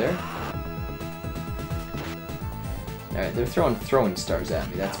move there. Alright, they're throwing stars at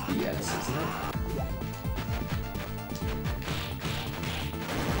me. That's BS, isn't it?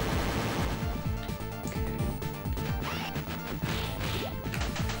 Okay.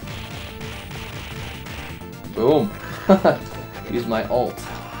 Boom! Use my ult,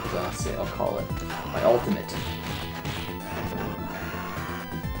 as I'll call it. My ultimate.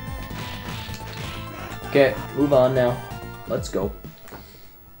 Okay, move on now. Let's go.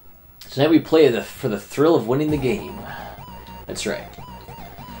 Tonight we play for the thrill of winning the game. That's right.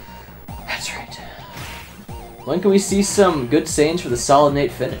 That's right. When can we see some good sayings for the Solid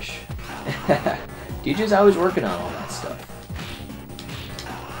Nate finish? DJ's always working on all that stuff.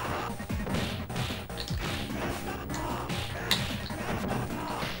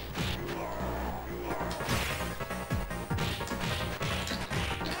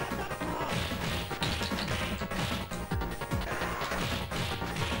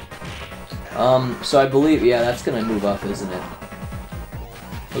 So I believe, yeah, that's gonna move up, isn't it?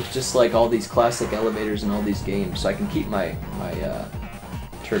 Looks just like all these classic elevators in all these games, so I can keep my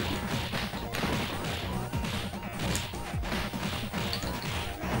turkey.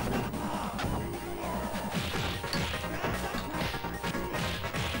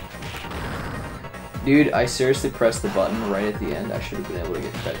 Dude, I seriously pressed the button right at the end. I should have been able to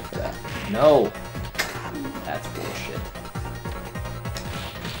get credit for that. No! That's bullshit.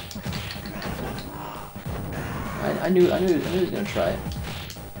 I knew he was gonna try it.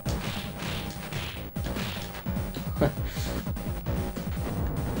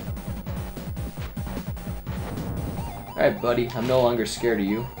 Alright, buddy, I'm no longer scared of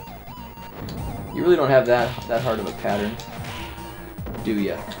you. You really don't have that hard of a pattern, do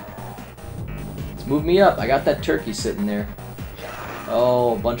ya? Let's move me up. I got that turkey sitting there.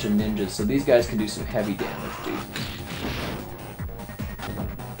 Oh, a bunch of ninjas. So these guys can do some heavy damage, dude.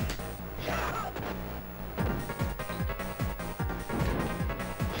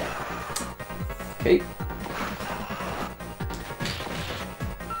 Okay.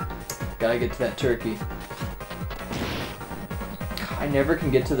 Gotta get to that turkey. I never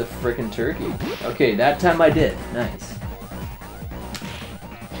can get to the frickin' turkey. Okay, that time I did. Nice.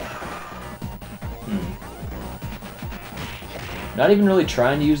 Not even really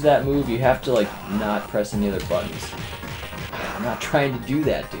trying to use that move. You have to, like, not press any other buttons. I'm not trying to do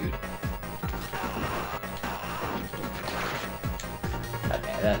that, dude.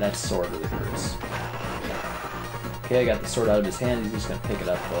 That sword really hurts. Okay, I got the sword out of his hand. He's just gonna pick it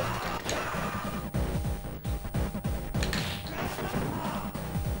up, though.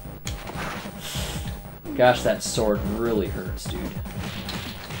 Gosh, that sword really hurts, dude.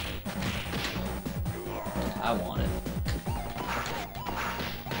 I want it.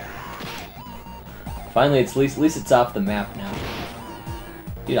 Finally, at least it's off the map now.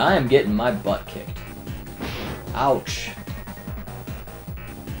 Dude, I am getting my butt kicked. Ouch.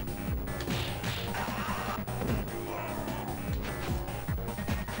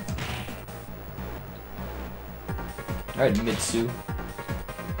 Alright, Mitsu.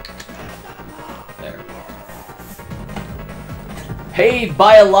 There. Hey,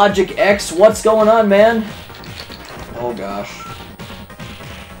 Biologic X, what's going on, man? Oh gosh.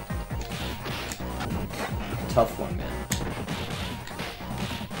 Tough one, man.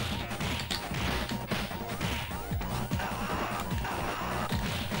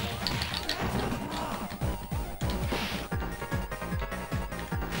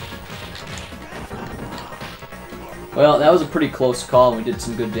 Well, that was a pretty close call, and we did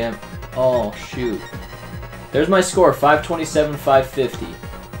some good damage. Oh, shoot. There's my score, 527, 550.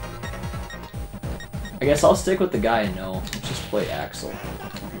 I guess I'll stick with the guy I know. Let's just play Axel.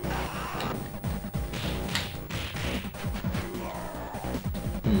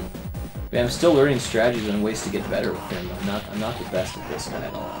 Man, I'm still learning strategies and ways to get better with him. I'm not the best at this guy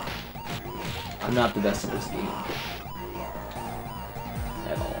at all. I'm not the best at this game.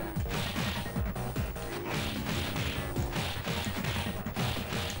 At all.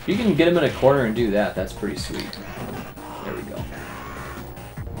 If you can get him in a corner and do that, that's pretty sweet. There we go.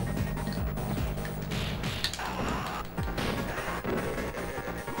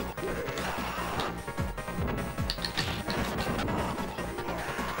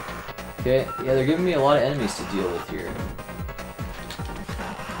 Okay, yeah, they're giving me a lot of enemies to deal with here.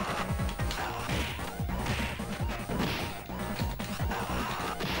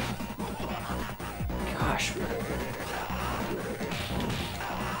 Gosh, man.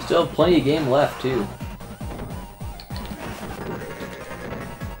 Still have plenty of game left, too.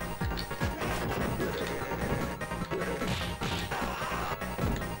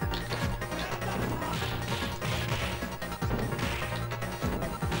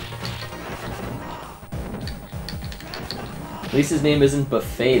 At least his name isn't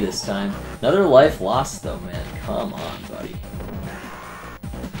Buffet this time. Another life lost though, man. Come on, buddy.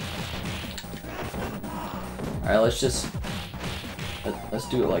 Alright, let's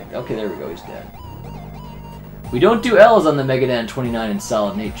do it like... Okay, there we go, he's dead. We don't do L's on the Megadan 29 and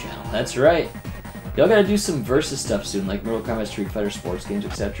Solid Nate channel. That's right. Y'all gotta do some versus stuff soon, like Mortal Kombat, Street Fighter, sports games,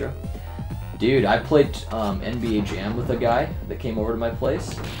 etc. Dude, I played NBA Jam with a guy that came over to my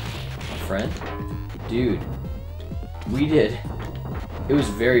place. A friend. Dude. We did. It was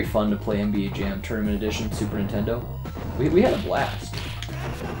very fun to play NBA Jam Tournament Edition, Super Nintendo. We had a blast.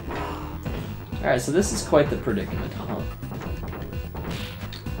 Alright, so this is quite the predicament, huh?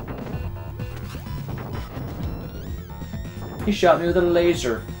 He shot me with a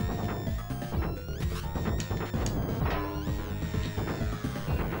laser.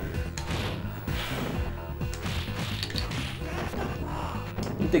 I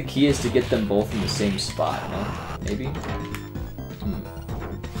think the key is to get them both in the same spot, huh? Maybe?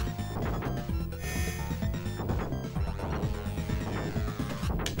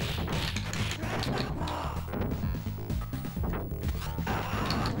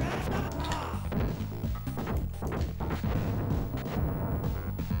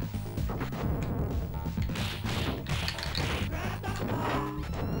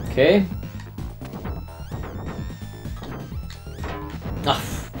 Okay.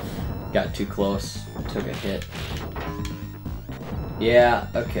 Got too close. Took a hit. Yeah,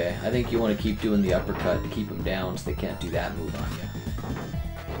 okay. I think you want to keep doing the uppercut to keep them down so they can't do that move on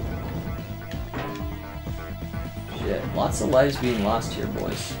you. Shit, lots of lives being lost here,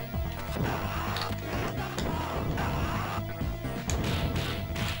 boys.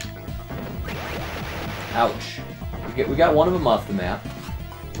 Ouch. We got one of them off the map.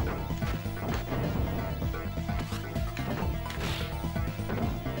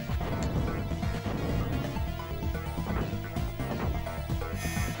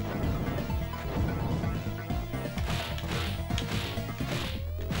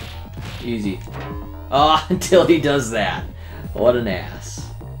 Easy. Ah, oh, until he does that. What an ass.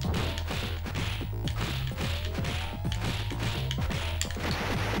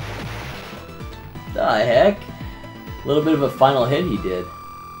 The heck? A little bit of a final hit he did.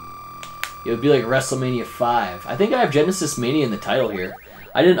 It would be like WrestleMania 5. I think I have Genesis Mania in the title here.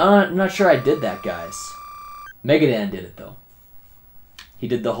 I'm not sure I did that, guys. Megadan did it, though. He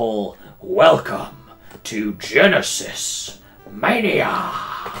did the whole, "Welcome to Genesis Mania."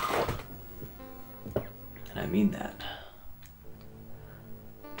 And I mean that.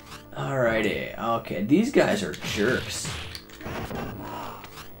 Alright. Alrighty. Okay, these guys are jerks.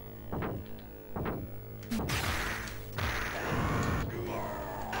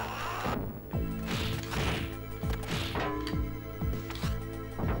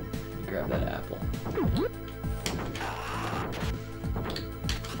 Grab that apple.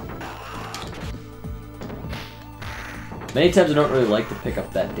 Many times I don't really like to pick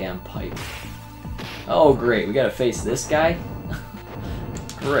up that damn pipe. Oh great, we gotta face this guy?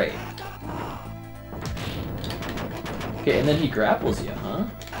 Great. Okay, and then he grapples you, huh?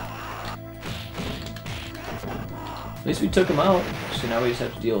 At least we took him out, so now we just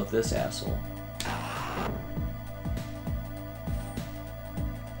have to deal with this asshole.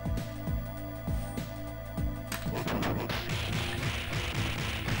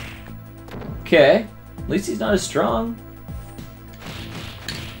 Okay, at least he's not as strong.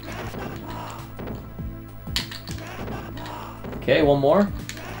 Okay, one more.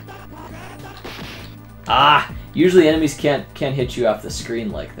 Ah! Usually enemies can't hit you off the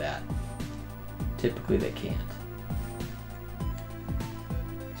screen like that. Typically they can't.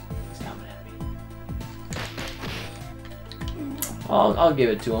 He's coming at me. I'll give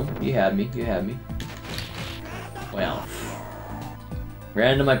it to him. You had me. You had me. Well,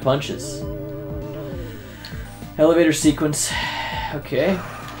 ran into my punches. Elevator sequence. Okay.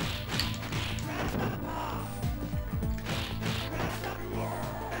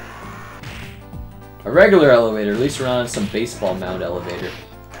 A regular elevator, at least we're on some baseball mound elevator.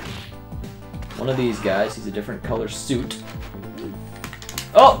 One of these guys, he's a different color suit.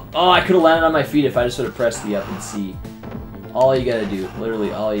 Oh! Oh, I could have landed on my feet if I just would have pressed the up and C. All you gotta do,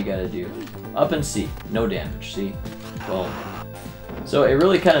 literally all you gotta do. Up and C, no damage, see? Boom. So it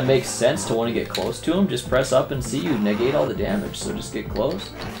really kind of makes sense to want to get close to him. Just press up and C, you negate all the damage. So just get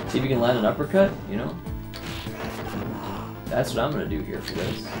close. See if you can land an uppercut, you know? That's what I'm gonna do here for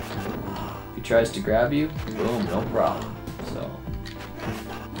this. If he tries to grab you, boom, no problem. So,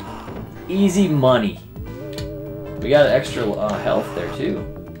 easy money. We got extra health there too.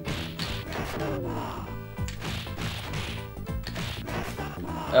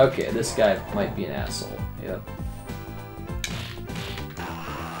 Okay, this guy might be an asshole. Yep.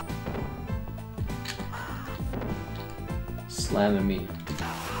 Slamming me.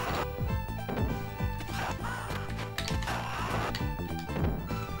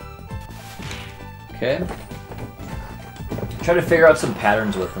 Okay. Try to figure out some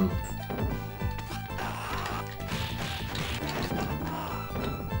patterns with them.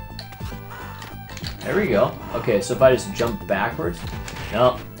 There we go. Okay, so if I just jump backwards,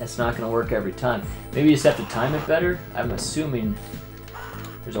 no, that's not going to work every time. Maybe you just have to time it better. I'm assuming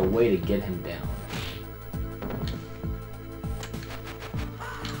there's a way to get him down.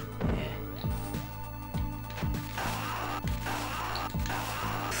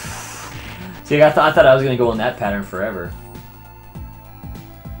 See, I thought I was going to go in that pattern forever.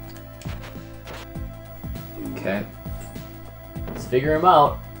 Okay. Let's figure him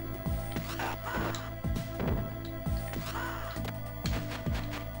out.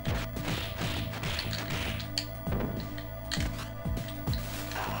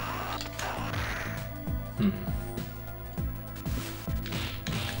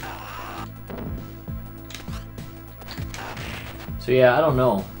 So yeah, I don't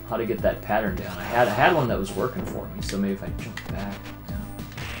know how to get that pattern down. I had one that was working for me, so maybe if I jump back down.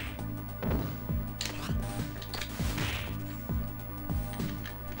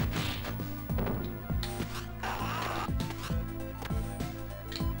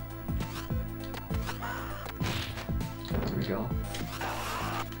 There we go.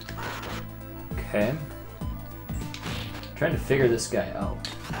 Okay. I'm trying to figure this guy out.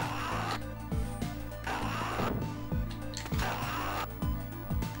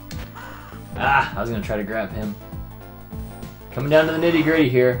 Ah, I was gonna try to grab him. Coming down to the nitty-gritty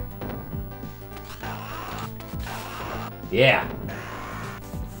here. Yeah.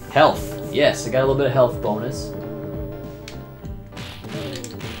 Health. Yes, I got a little bit of health bonus.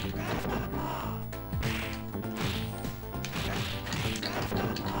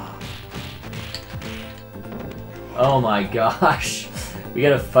 Oh my gosh. We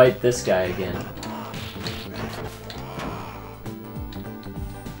gotta fight this guy again.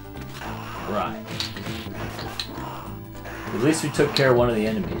 Right. At least we took care of one of the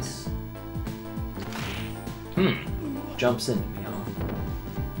enemies. Jumps into me, huh?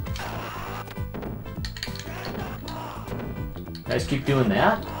 Guys keep doing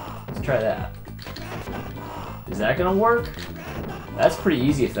that? Let's try that. Is that gonna work? That's pretty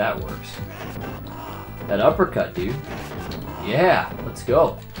easy if that works. That uppercut, dude. Yeah, let's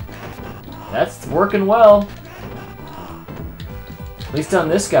go. That's working well. At least on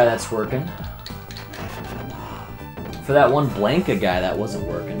this guy, that's working. For that one Blanca guy, that wasn't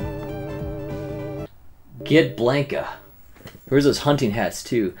working. Get Blanca. Where's those hunting hats,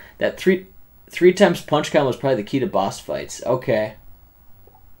 too? That three times punch count was probably the key to boss fights. Okay.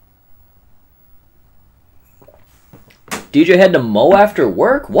 DJ had to mow after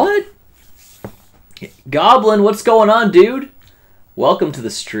work? What? Goblin, what's going on, dude? Welcome to the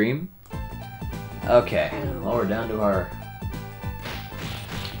stream. Okay, well, we're down to our...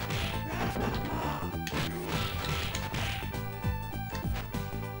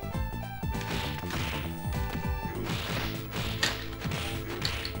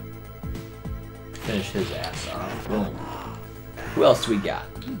 Finish his ass off. Boom. Who else do we got?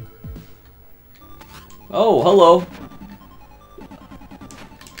 Oh, hello.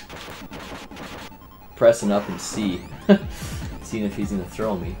 Pressing up and C. Seeing if he's gonna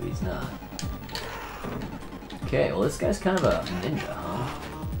throw me, but he's not. Okay, well this guy's kind of a ninja, huh?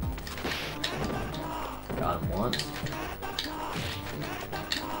 Got him once.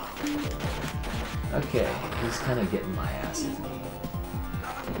 Okay, he's kind of getting my ass, isn't he?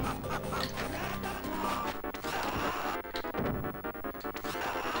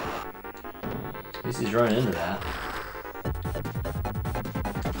 At least he's running into that.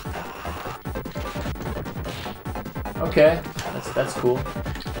 Okay, that's cool.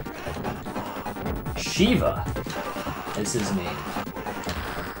 Shiva is his name.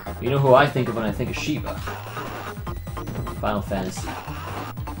 You know who I think of when I think of Shiva? Final Fantasy.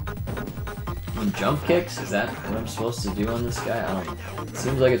 And jump kicks? Is that what I'm supposed to do on this guy? I don't know. It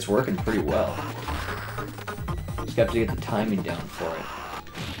seems like it's working pretty well. Just got to get the timing down for it.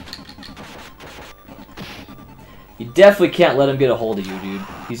 You definitely can't let him get a hold of you, dude.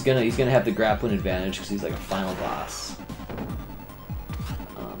 He's gonna have the grappling advantage because he's like a final boss.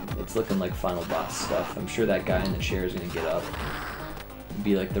 It's looking like final boss stuff. I'm sure that guy in the chair is gonna get up and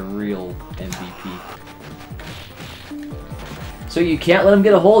be like the real MVP. So you can't let him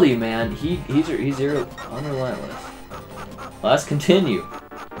get a hold of you, man. He's unrelentless. Well, let's continue.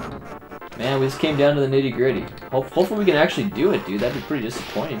 Man, we just came down to the nitty gritty. Hopefully we can actually do it, dude. That'd be pretty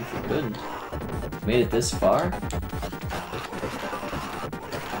disappointing if we couldn't. Made it this far?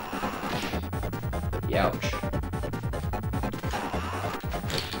 Youch.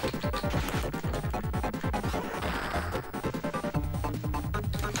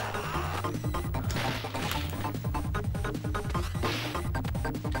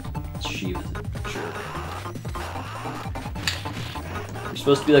 Shiva's a jerk. You're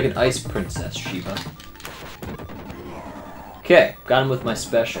supposed to be like an ice princess, Shiva. Okay, got him with my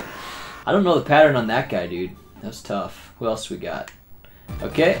special. I don't know the pattern on that guy, dude. That's tough. Who else we got?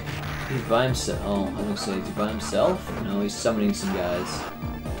 Okay. He's by himself. Oh, I was gonna say, is he by himself? No, he's summoning some guys.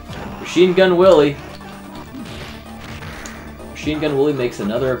 Machine Gun Willie. Machine Gun Willie makes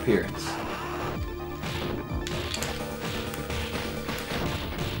another appearance.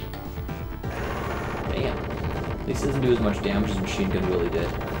 Damn. At least he doesn't do as much damage as Machine Gun Willie did.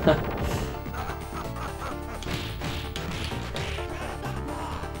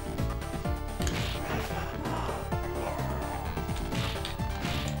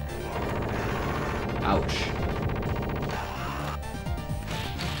 Ouch.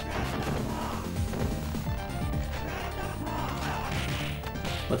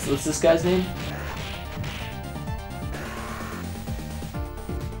 What's this guy's name?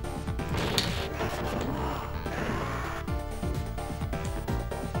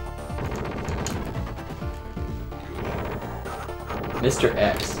 Mr.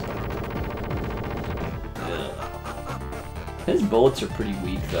 X. Ugh. His bullets are pretty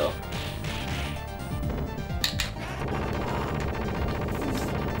weak though.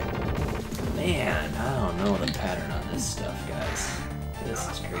 Man, I don't know the pattern on this stuff, guys. This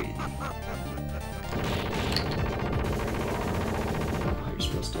is crazy. How you're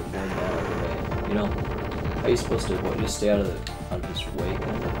supposed to avoid that out of the way. You know, how you supposed to avoid? Just stay out of his way,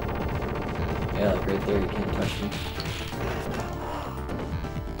 kind of. Yeah, like right there, you can't touch me.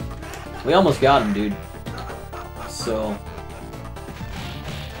 We almost got him, dude. So...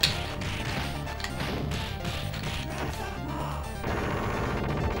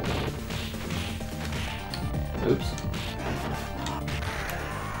 Oops.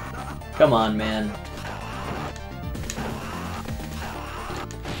 Come on, man.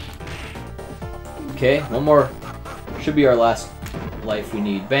 Okay, one more. Should be our last life we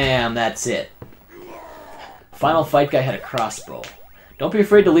need. Bam, that's it. Final fight guy had a crossbow. Don't be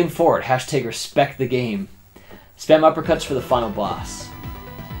afraid to lean forward. Hashtag respect the game. Spam uppercuts for the final boss.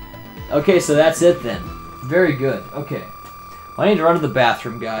 Okay, so that's it then. Very good. Okay. I need to run to the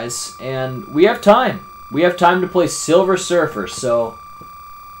bathroom, guys. And we have time. We have time to play Silver Surfer, so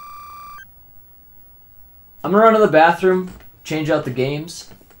I'm gonna run to the bathroom, change out the games.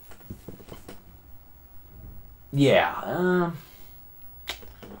 Yeah,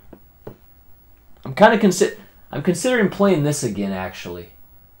 I'm considering playing this again, actually.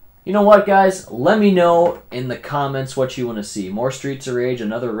 You know what, guys? Let me know in the comments what you want to see. More Streets of Rage,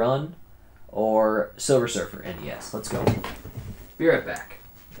 another run, or Silver Surfer NES. Let's go. Be right back.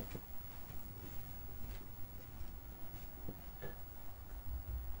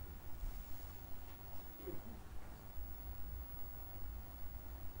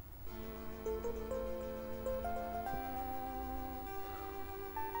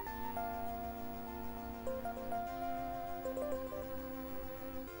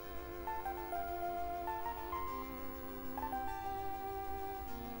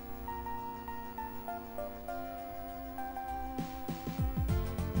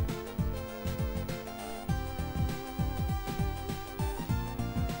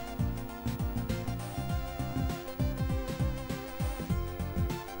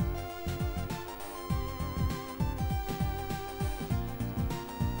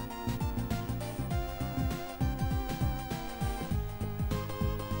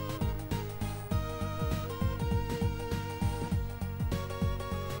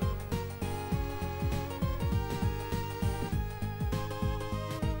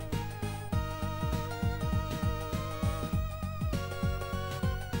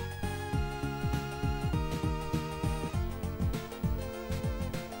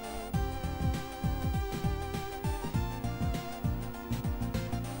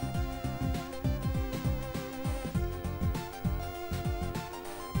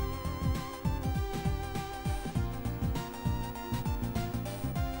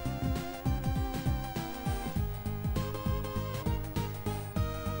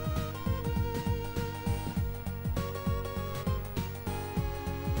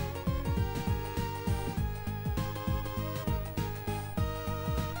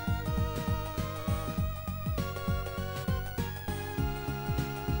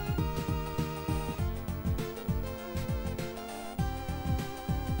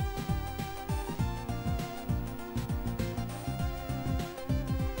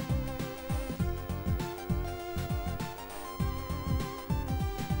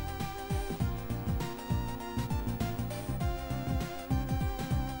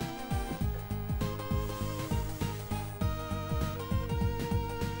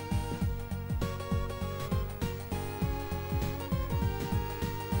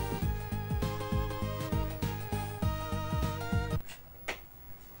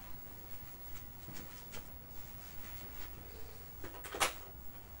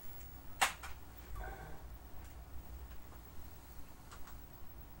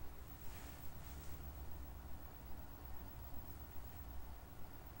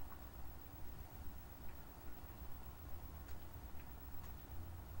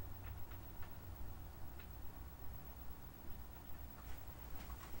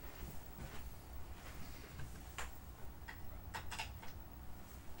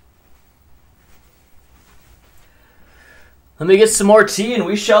 Let me get some more tea and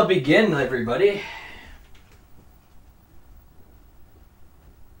we shall begin, everybody.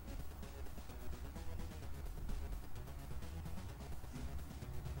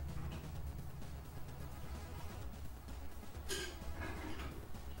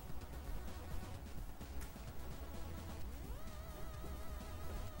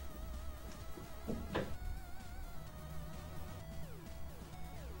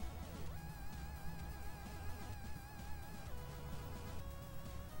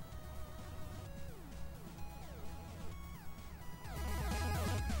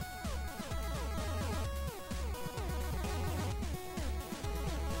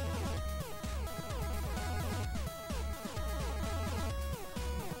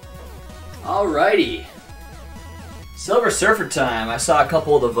 Alrighty. Silver Surfer time. I saw a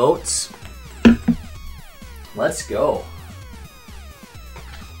couple of the votes. Let's go.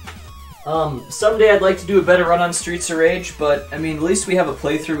 Someday I'd like to do a better run on Streets of Rage, but I mean, at least we have a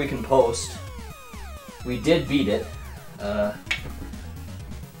playthrough we can post. We did beat it. It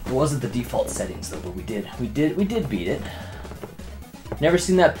wasn't the default settings though, but we did beat it. Never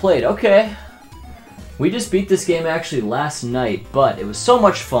seen that played. Okay. We just beat this game actually last night, but it was so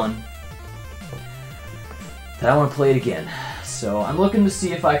much fun that I want to play it again. So I'm looking to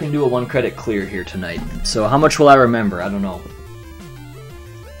see if I can do a 1 credit clear here tonight. So how much will I remember? I don't know.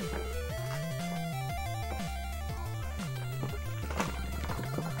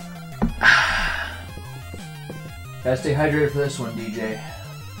 Gotta stay hydrated for this one, DJ.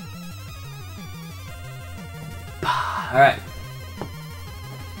 Alright.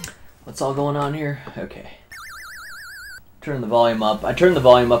 What's all going on here? Okay. Turn the volume up. I turned the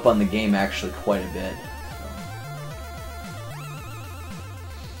volume up on the game actually quite a bit.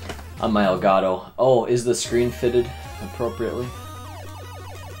 On my Elgato. Oh, is the screen fitted appropriately?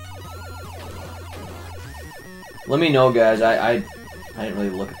 Let me know, guys. I didn't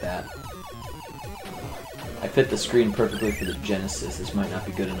really look at that. I fit the screen perfectly for the Genesis. This might not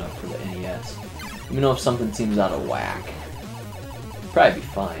be good enough for the NES. Let me know if something seems out of whack. Probably be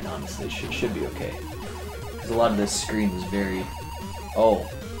fine, honestly. Should be okay. Because a lot of this screen is very... Oh.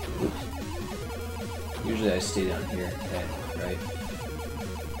 Oops. Usually I stay down here. Okay, right.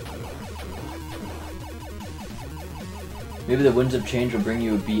 Maybe the winds of change will bring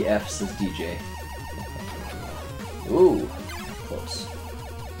you a BF, says DJ. Ooh. Close.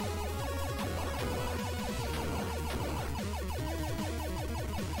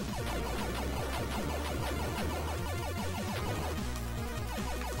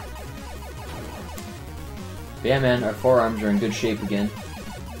 Yeah, man, our forearms are in good shape again.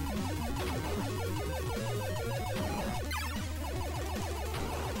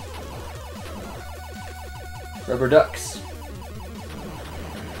 Rubber ducks.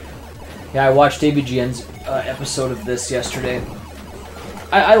 Yeah, I watched ABGN's episode of this yesterday.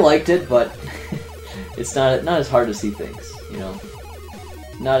 I liked it, but it's not as hard as he thinks, you know?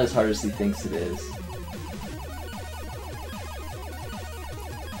 Not as hard as he thinks it is.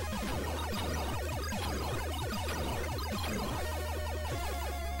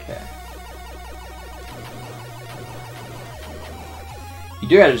 You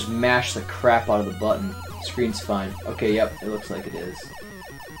do gotta just mash the crap out of the button. Screen's fine. Okay, yep, it looks like it is.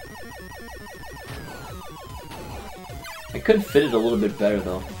 I could fit it a little bit better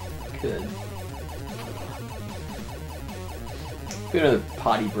though. I could. Do another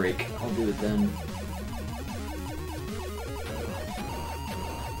potty break. I'll do it then.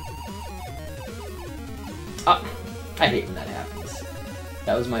 Ah! I hate when that happens.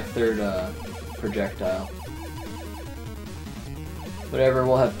 That was my third projectile. Whatever,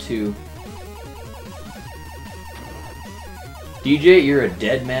 we'll have 2. DJ, you're a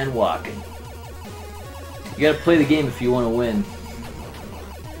dead man walking. You gotta play the game if you want to win.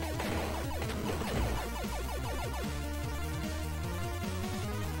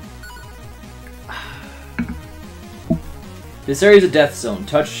 This area is a death zone.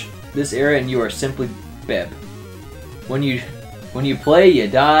 Touch this area and you are simply Beb. When you play, you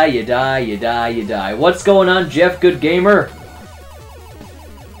die, you die, you die, you die. What's going on, Jeff Good Gamer?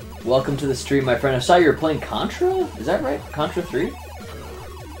 Welcome to the stream, my friend. I saw you were playing Contra? Is that right? Contra 3?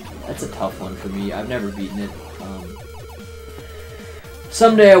 That's a tough one for me. I've never beaten it.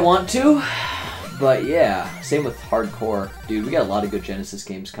 Someday I want to, but yeah. Same with Hardcore. Dude, we got a lot of good Genesis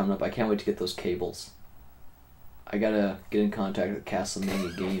games coming up. I can't wait to get those cables. I gotta get in contact with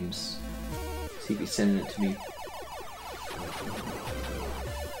Castlemania Games. See if he's sending it to me.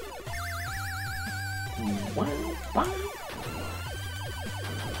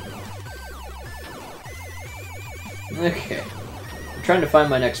 Okay. I'm trying to find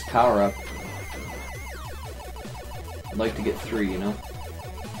my next power-up. I'd like to get 3, you know?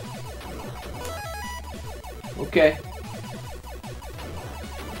 Okay.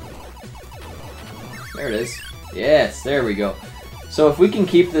 There it is. Yes, there we go. So if we can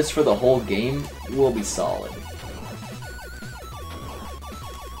keep this for the whole game, we'll be solid.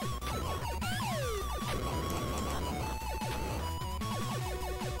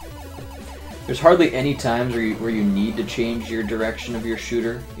 There's hardly any times where you need to change your direction of your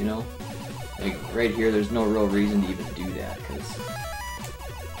shooter, you know? Like, right here, there's no real reason to even do that,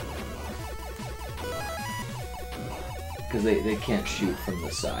 because they can't shoot from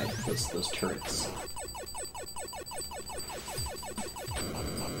the side, those turrets.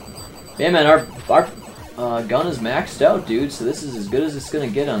 Yeah, man, our gun is maxed out, dude, so this is as good as it's gonna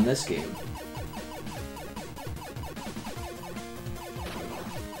get on this game.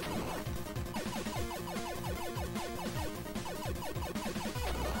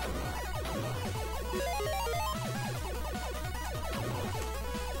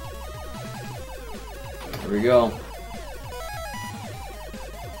 Here we go.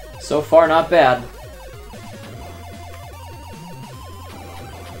 So far, not bad.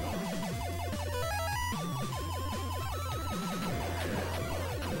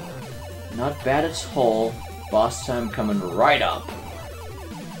 Not bad at all. Boss time coming right up.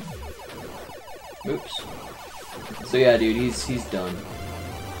 Oops. So yeah, dude, he's done.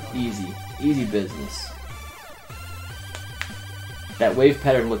 Easy business. That wave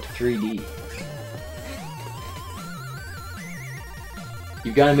pattern looked 3D.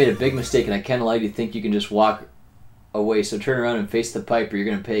 You've gotta made a big mistake, and I can't allow you to think you can just walk away. So turn around and face the pipe, or you're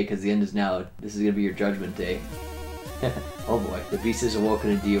gonna pay, because the end is now. This is gonna be your judgment day. Oh boy, the beast is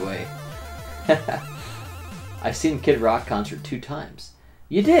awoken in DOA. I've seen Kid Rock concert 2 times.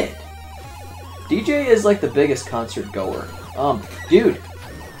 You did? DJ is like the biggest concert goer. Dude,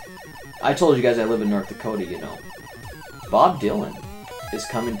 I told you guys I live in North Dakota, you know. Bob Dylan is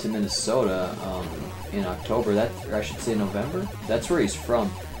coming to Minnesota in October, or I should say November. That's where he's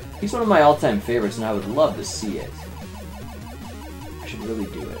from. He's one of my all-time favorites, and I would love to see it. I should really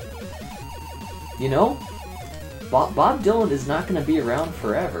do it. You know, Bob Dylan is not going to be around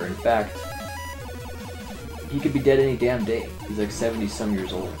forever. In fact, he could be dead any damn day. He's like 70-some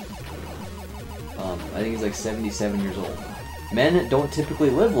years old. I think he's like 77 years old. Men don't typically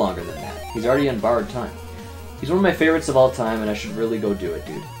live longer than that. He's already on borrowed time. He's one of my favorites of all time, and I should really go do it,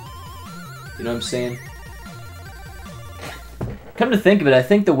 dude. You know what I'm saying? Come to think of it, I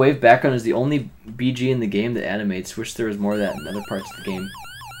think the wave background is the only BG in the game that animates. Wish there was more of that in other parts of the game.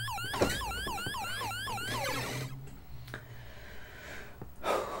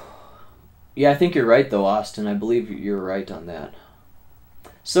 Yeah, I think you're right, though, Austin. I believe you're right on that.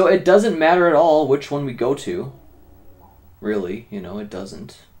 So it doesn't matter at all which one we go to. Really, you know, it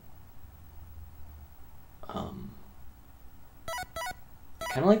doesn't. I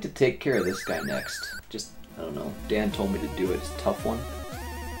kind of like to take care of this guy next. Just, I don't know. Dan told me to do it. It's a tough one.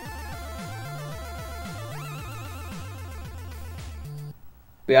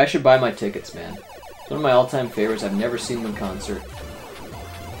 But yeah, I should buy my tickets, man. It's one of my all-time favorites. I've never seen him in concert.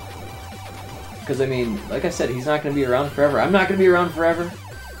 Because, I mean, like I said, he's not going to be around forever. I'm not going to be around forever.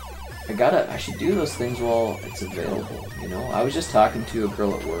 I should do those things while it's available, you know? I was just talking to a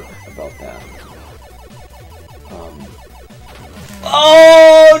girl at work about that.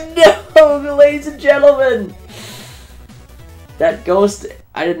 Oh no, ladies and gentlemen! That ghost,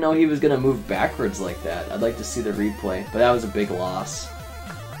 I didn't know he was going to move backwards like that. I'd like to see the replay, but that was a big loss.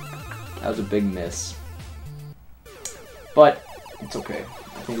 That was a big miss. But, it's okay.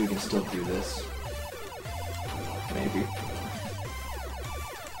 I think we can still do this. Maybe.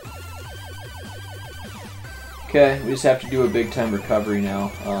 Okay, we just have to do a big time recovery now.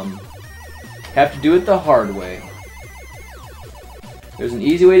 Have to do it the hard way. There's an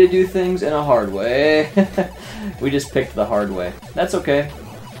easy way to do things and a hard way. We just picked the hard way. That's okay.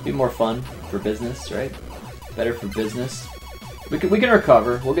 Be more fun for business, right? Better for business. We can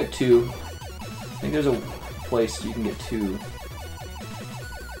recover. We'll get 2. I think there's a place you can get 2.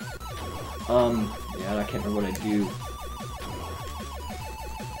 Yeah, I can't remember what I do.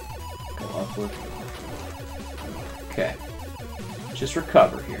 Go upward. Okay. Just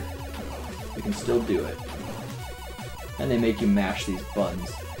recover here. We can still do it. And they make you mash these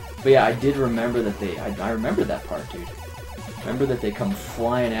buttons. But yeah, I did remember that I remember that part, dude. Remember that they come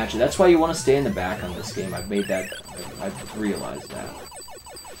flying at you. That's why you want to stay in the back on this game. I've realized that.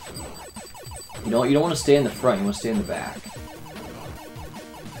 You don't want to stay in the front, you want to stay in the back.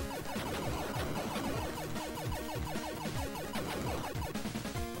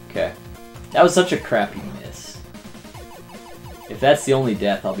 Okay. That was such a crappy miss. If that's the only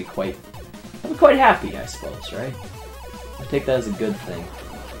death, I'll be quite happy, I suppose, right? I'll take that as a good thing.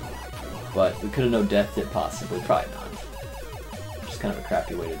 But we could have no deathed it possibly. Probably not. Just kind of a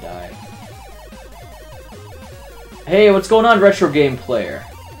crappy way to die. Hey, what's going on, Retro Game Player?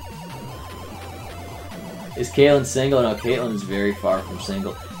 Is Caitlyn single? No, Caitlyn is very far from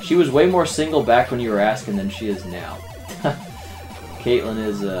single. She was way more single back when you were asking than she is now.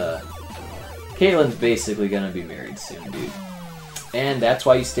 Caitlyn's basically gonna be married soon, dude. And that's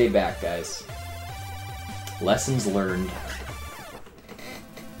why you stay back, guys. Lessons learned.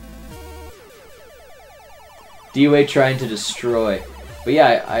 DOA trying to destroy. But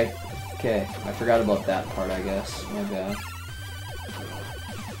yeah, okay, I forgot about that part, I guess. My bad.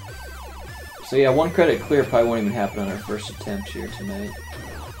 So yeah, 1 credit clear probably won't even happen on our first attempt here tonight.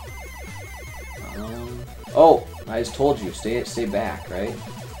 Oh, I just told you, stay back, right?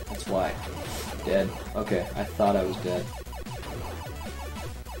 That's why. Dead. Okay, I thought I was dead.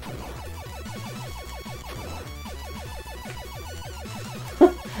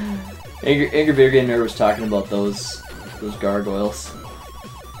 Angry Beer Game Nerd was talking about those gargoyles.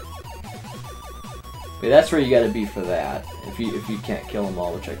 Yeah, that's where you gotta be for that. If you can't kill them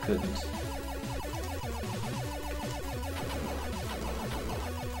all, which I couldn't.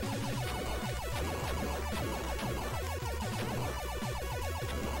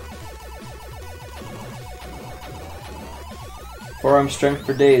 Forearm strength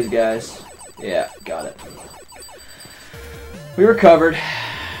for days, guys. Yeah, got it. We recovered.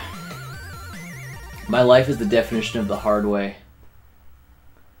 My life is the definition of the hard way.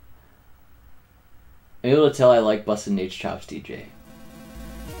 I'm able to tell I like busting Nate's chops, DJ.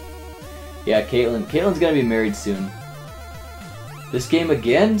 Yeah, Caitlyn's gonna be married soon. This game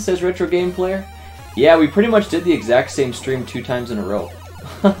again, says Retro Game Player. Yeah, we pretty much did the exact same stream 2 times in a row.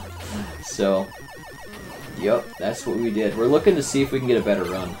 So, yep, that's what we did. We're looking to see if we can get a better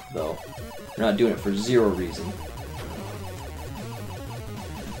run, though. We're not doing it for zero reason.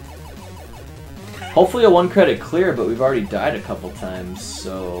 Hopefully a 1 credit clear, but we've already died a couple times,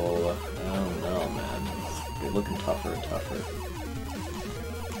 so I don't know, man. It's looking tougher and tougher.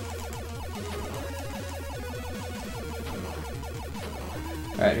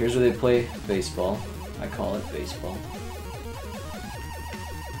 Alright, here's where they play baseball. I call it baseball.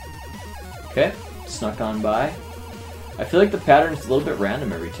 Okay, snuck on by. I feel like the pattern's a little bit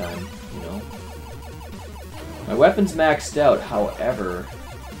random every time, you know. My weapon's maxed out, however...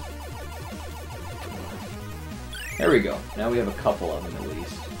 There we go. Now we have a couple of them at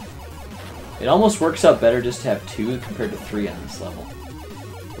least. It almost works out better just to have 2 compared to 3 on this level.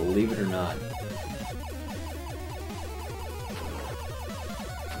 Believe it or not.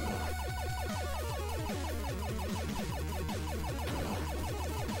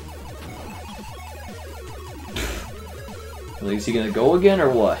 Is he gonna go again or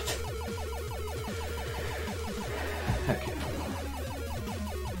what? Okay.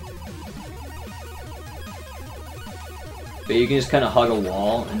 But you can just kind of hug a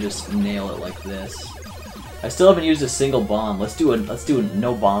wall and just nail it like this. I still haven't used a single bomb. Let's do a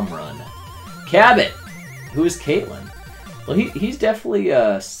no bomb run. Cabot, who is Caitlin? Well, he's definitely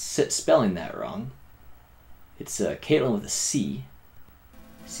spelling that wrong. It's Caitlin with a C,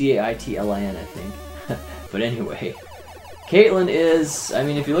 C-A-I-T-L-I-N, I think. But anyway. Caitlin is, I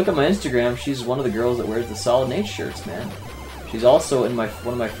mean, if you look at my Instagram, she's one of the girls that wears the Solid Nate shirts, man. She's also in one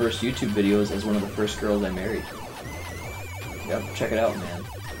of my first YouTube videos as one of the first girls I married. Yep, check it out, man.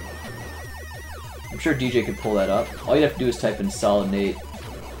 I'm sure DJ could pull that up. All you have to do is type in Solid Nate.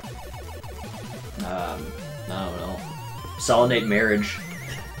 I don't know. Solid Nate marriage.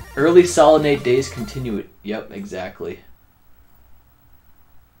 Early Solid Nate days continue. Yep, exactly.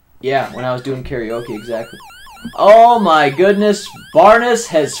 Yeah, when I was doing karaoke, exactly. Oh my goodness, Barnes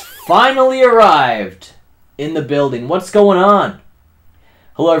has finally arrived in the building. What's going on?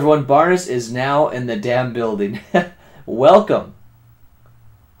 Hello everyone, Barnes is now in the damn building. Welcome.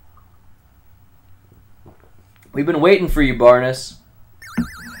 We've been waiting for you, Barnes.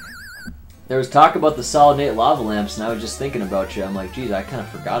 There was talk about the Solid Nate lava lamps, and I was just thinking about you. I'm like, geez, I kind of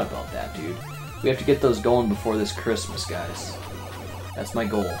forgot about that, dude. We have to get those going before this Christmas, guys. That's my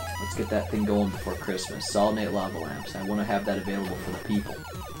goal. Let's get that thing going before Christmas. Solid Nate lava lamps. I want to have that available for the people.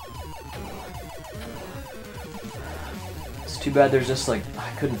 It's too bad there's just like,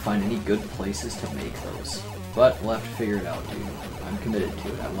 I couldn't find any good places to make those. But we'll have to figure it out, dude. I'm committed to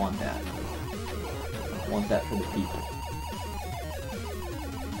it. I want that. I want that for the people.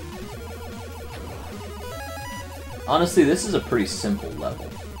 Honestly, this is a pretty simple level.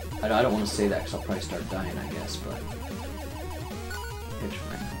 I don't want to say that because I'll probably start dying, I guess, but...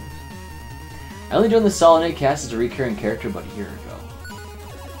 I only joined the Solid Nate cast as a recurring character about a year ago.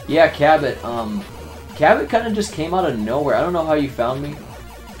 Yeah, Cabot. Cabot kind of just came out of nowhere. I don't know how you found me,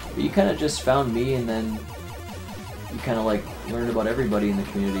 but you kind of just found me, and then you kind of like learned about everybody in the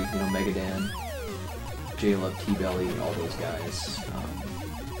community. You know, Megadan, J-Love, T-Belly, all those guys.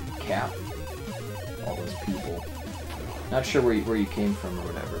 Cap, all those people. Not sure where you came from or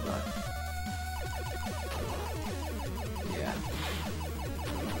whatever, but yeah.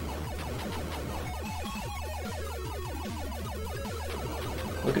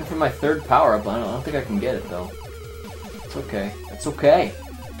 Looking for my third power-up. I don't think I can get it, though. It's okay. It's okay.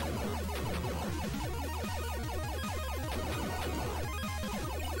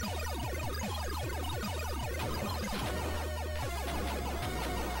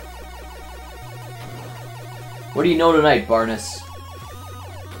 What do you know tonight, Barnes?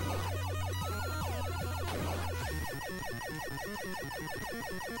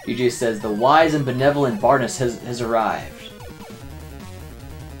 DJ says, the wise and benevolent Barnes has arrived.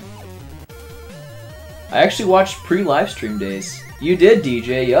 I actually watched pre-livestream days. You did,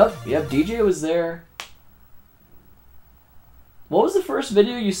 DJ. Yep, DJ was there. What was the first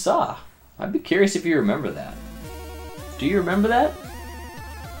video you saw? I'd be curious if you remember that. Do you remember that?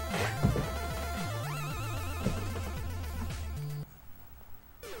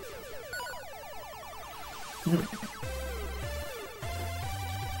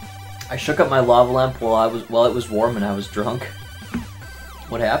 I shook up my lava lamp while it was warm and I was drunk.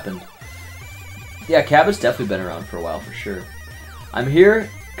 What happened? Yeah, Cabot's definitely been around for a while, for sure. I'm here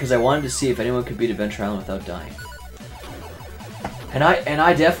because I wanted to see if anyone could beat Adventure Island without dying. And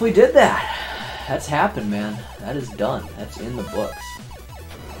I definitely did that. That's happened, man. That is done. That's in the books.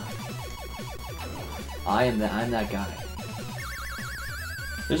 I'm that guy.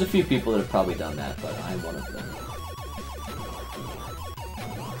 There's a few people that have probably done that, but I'm one of them.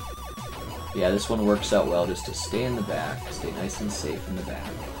 Yeah, this one works out well just to stay in the back, stay nice and safe in the back.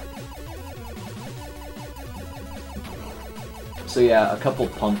 So yeah, a couple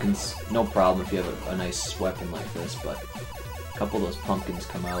pumpkins, no problem if you have a nice weapon like this, but a couple of those pumpkins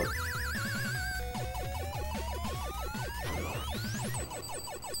come out.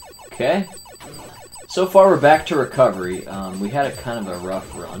 Okay. So far we're back to recovery. We had a kind of a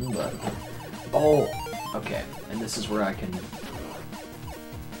rough run, but... Oh! Okay, and this is where I can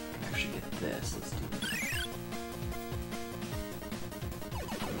actually get this. Let's do this.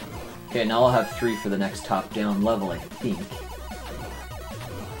 Okay, now I'll have 3 for the next top-down level, I think.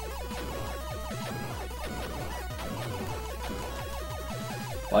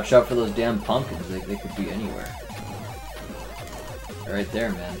 Watch out for those damn pumpkins, they could be anywhere. Right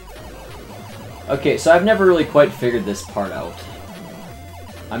there, man. Okay, so I've never really quite figured this part out.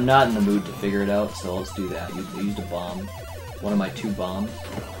 I'm not in the mood to figure it out, so let's do that. I used a bomb. One of my 2 bombs.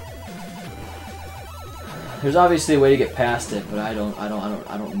 There's obviously a way to get past it, but I don't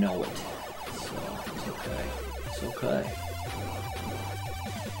know it. So it's okay. It's okay.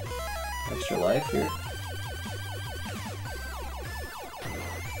 Extra life here.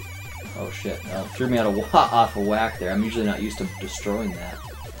 Oh shit, threw me off a whack there. I'm usually not used to destroying that.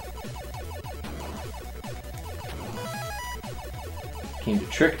 Came to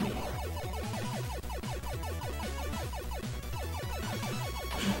trick me.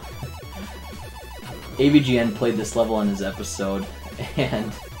 AVGN played this level on his episode,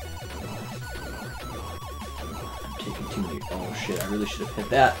 and... I'm taking too many... Oh shit, I really should have hit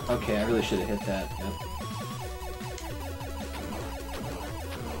that. Okay, I really should have hit that, yep.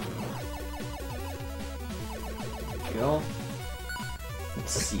 Go.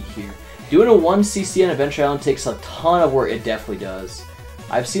 Let's see here. Doing a 1cc on Adventure Island takes a ton of work. It definitely does.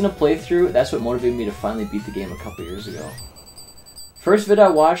 I've seen a playthrough. That's what motivated me to finally beat the game a couple years ago. First vid I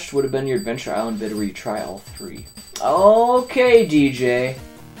watched would have been your Adventure Island vid where you try all 3. Okay, DJ.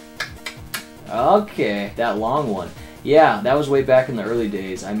 Okay, that long one. Yeah, that was way back in the early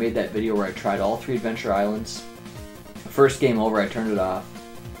days. I made that video where I tried all 3 Adventure Islands. First game over, I turned it off.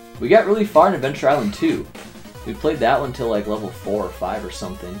 We got really far in Adventure Island 2. We played that one till like level 4 or 5 or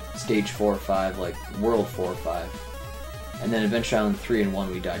something. Stage 4 or 5, like World 4 or 5. And then Adventure Island 3 and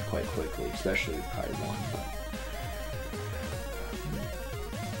 1 we died quite quickly, especially with Pride 1.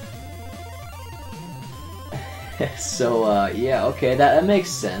 But... so, yeah, okay, that makes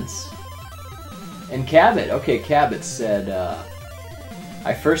sense. And Cabot, okay, Cabot said,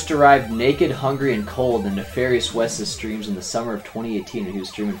 I first arrived naked, hungry, and cold in Nefarious West's streams in the summer of 2018 when he was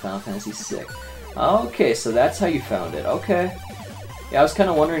streaming Final Fantasy VI. Okay, so that's how you found it. Okay. Yeah, I was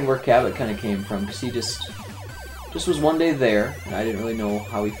kind of wondering where Cabot kind of came from, because he just was one day there, and I didn't really know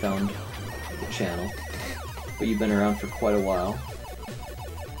how he found the channel. But you've been around for quite a while.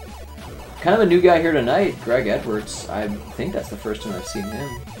 Kind of a new guy here tonight, Greg Edwards. I think that's the first time I've seen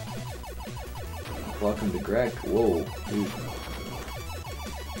him. Welcome to Greg. Whoa, dude.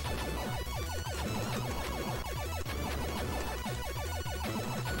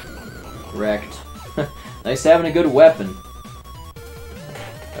 Wrecked. Nice having a good weapon.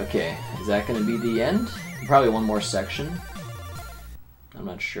 Okay, is that going to be the end? Probably one more section. I'm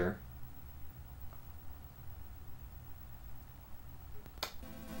not sure.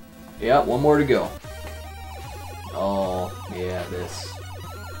 Yeah, one more to go. Oh, yeah, this.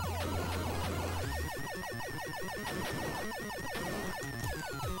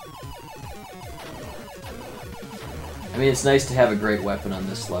 I mean, it's nice to have a great weapon on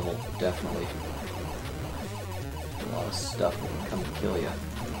this level, definitely. A lot of stuff that can come and kill you.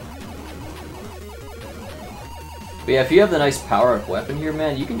 But yeah, if you have the nice power-up weapon here,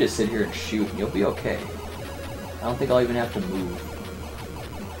 man, you can just sit here and shoot and you'll be okay. I don't think I'll even have to move.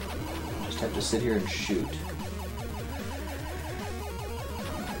 Just have to sit here and shoot.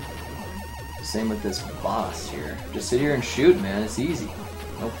 Same with this boss here. Just sit here and shoot, man. It's easy.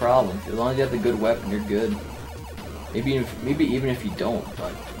 No problem. As long as you have the good weapon, you're good. Maybe even if you don't,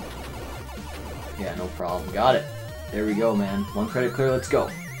 but... Yeah, no problem. Got it. There we go, man. One credit clear, let's go.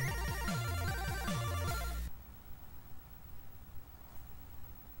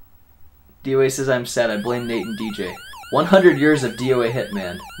 DOA says I'm sad. I blame Nate and DJ. 100 years of DOA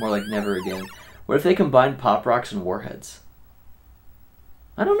Hitman. More like never again. What if they combined Pop Rocks and Warheads?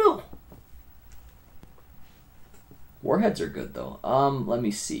 I don't know. Warheads are good, though. Let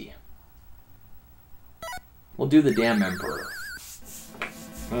me see. We'll do the damn Emperor.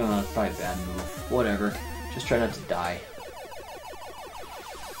 Oh, that's probably a bad move. Whatever. Just try not to die.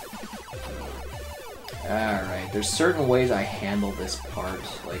 Alright, there's certain ways I handle this part,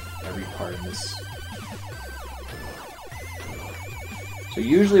 like every part in this. So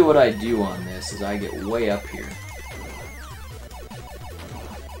usually what I do on this is I get way up here.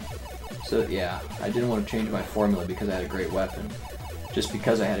 So yeah, I didn't want to change my formula because I had a great weapon. Just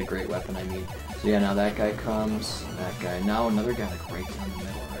because I had a great weapon, I mean. So yeah, now that guy comes, that guy. Now another guy like right down the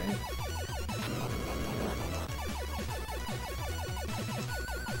middle, right?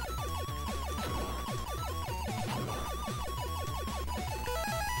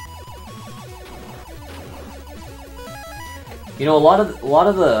 You know, a lot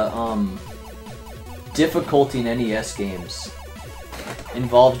of the difficulty in NES games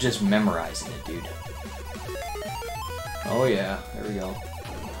involves just memorizing it, dude. Oh yeah, there we go.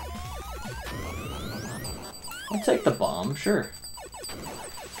 I'll take the bomb, sure.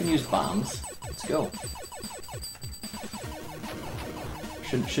 You can use bombs. Let's go.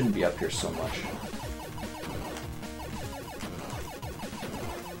 Shouldn't be up here so much.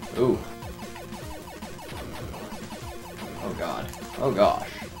 Ooh. Oh god. Oh gosh.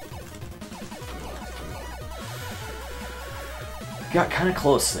 Got kind of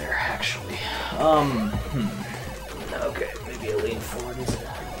close there, actually. Okay, maybe a lean forward is it?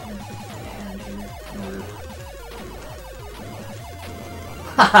 And here.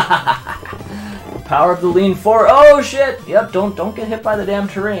 Power of the lean forward. Oh shit! Yep, don't get hit by the damn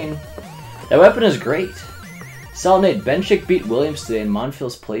terrain. That weapon is great. Solid Nate, Benchik beat Williams today and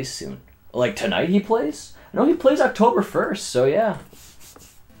Monfils plays soon. Like tonight he plays? No, he plays October 1st, so yeah.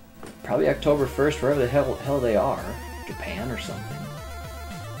 Probably October 1st, wherever the hell they are. Japan or something.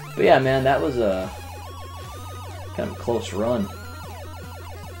 But yeah, man, that was a kind of a close run.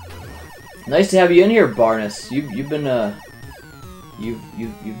 Nice to have you in here, Barnes. You've been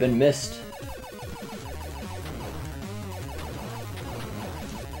you've been missed.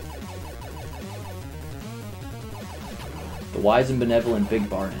 The wise and benevolent Big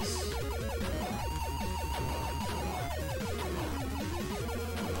Barnes.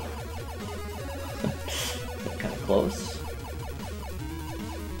 Kind of close.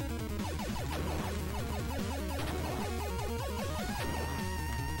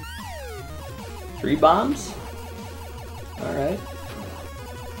 Three bombs? Alright.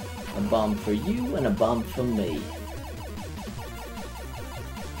 A bomb for you and a bomb for me.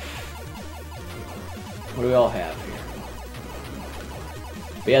 What do we all have here?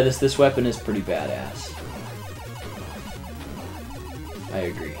 But yeah, this weapon is pretty badass. I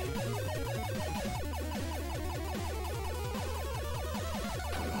agree.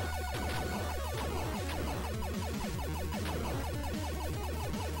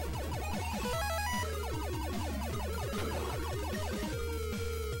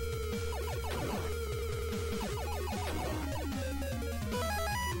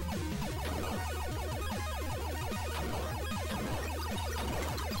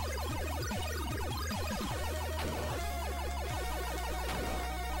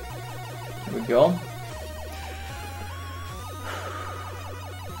 Here we go.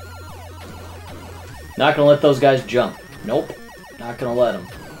 Not gonna let those guys jump. Nope. Not gonna let them.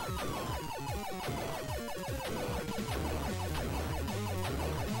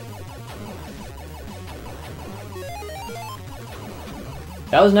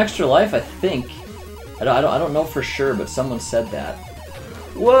 That was an extra life, I think. I don't know for sure, but someone said that.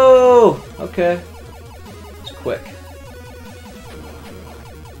 Whoa! Okay. It's quick.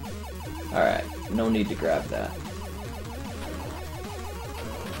 Alright, no need to grab that.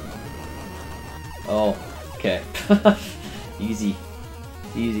 Oh, okay. Easy.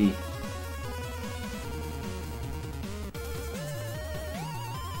 Easy.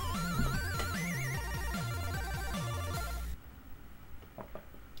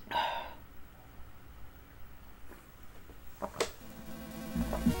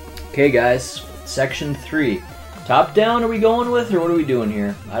 Okay guys, section 3. Top down are we going with, or what are we doing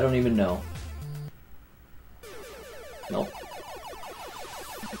here? I don't even know. Nope.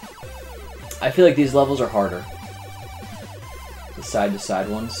 I feel like these levels are harder. The side-to-side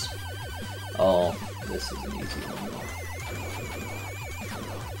ones. Oh, this is an easy one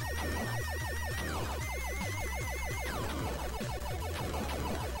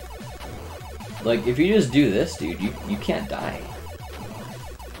though. Like, if you just do this, dude, you can't die.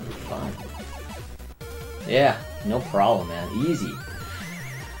 You're fine. Yeah, no problem, man. Easy.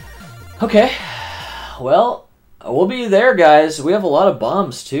 Okay. Well, we'll be there, guys. We have a lot of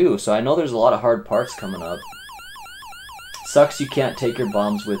bombs, too, so I know there's a lot of hard parts coming up. Sucks you can't take your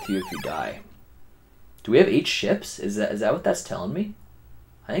bombs with you if you die. Do we have 8 ships? Is that what that's telling me?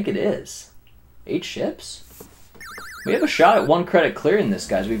 I think it is. 8 ships? We have a shot at 1 credit clearing this,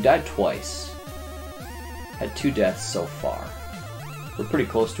 guys. We've died twice. Had 2 deaths so far. We're pretty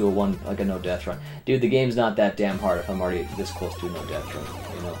close to a no death run. Dude, the game's not that damn hard if I'm already this close to a no death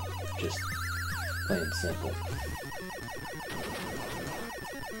run, you know? Just plain and simple.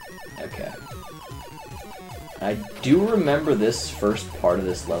 Okay. I do remember this first part of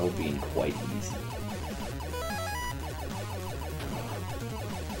this level being quite easy.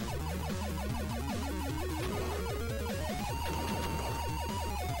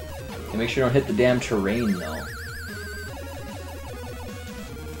 And make sure you don't hit the damn terrain, though.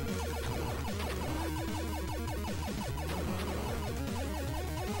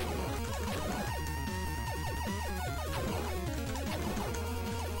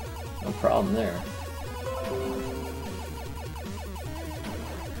 No problem there.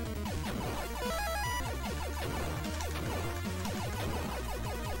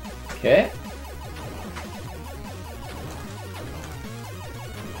 Okay.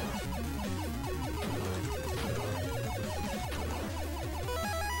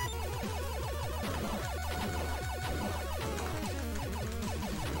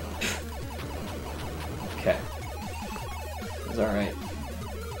 Okay. That's alright.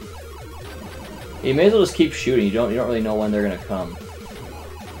 You may as well just keep shooting. You don't really know when they're gonna come.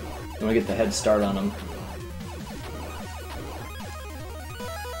 You wanna get the head start on them.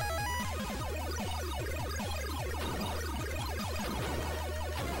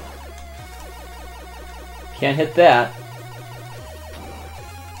 Can't hit that.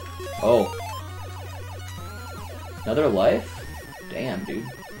 Oh. Another life? Damn, dude.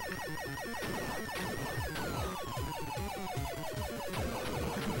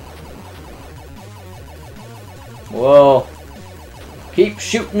 Whoa. Keep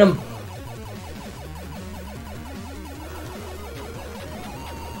shooting them.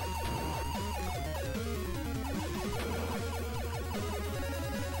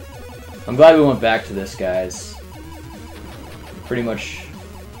 I'm glad we went back to this, guys. Pretty much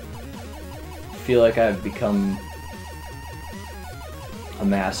feel like I've become a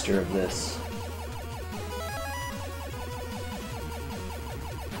master of this.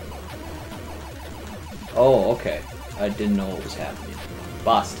 Oh, okay. I didn't know what was happening.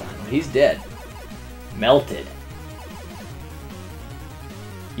 Boss time. He's dead. Melted.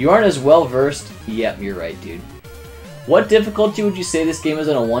 You aren't as well versed. Yep, you're right, dude. What difficulty would you say this game is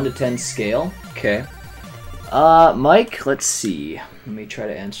on a 1 to 10 scale? Okay. Mike, let's see. Let me try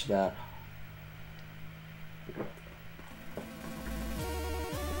to answer that.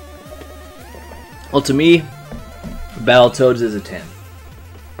 Well, to me, Battletoads is a 10.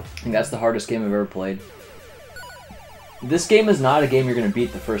 I think that's the hardest game I've ever played. This game is not a game you're going to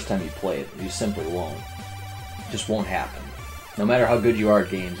beat the first time you play it. You simply won't. It just won't happen. No matter how good you are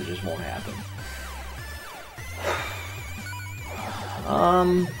at games, it just won't happen.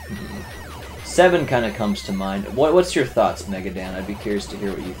 7 kind of comes to mind. What's your thoughts, Megadan? I'd be curious to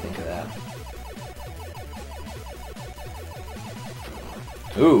hear what you think of that.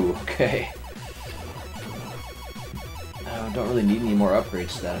 Ooh, okay. I don't really need any more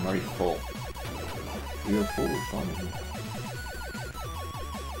upgrades to that. I'm already full. You're full of fun.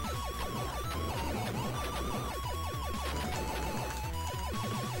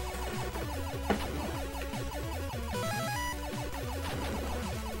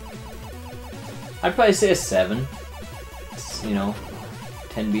 I'd probably say a 7. It's, you know,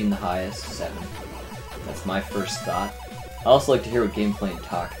 10 being the highest, 7. That's my first thought. I also like to hear what Gameplay and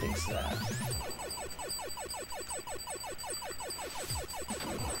Talk thinks of that.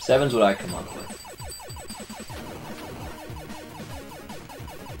 7's what I come up with.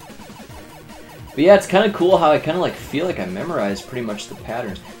 But yeah, it's kind of cool how I kind of like feel like I memorized pretty much the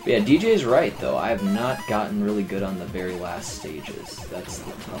patterns. But yeah, DJ's right though. I have not gotten really good on the very last stages. That's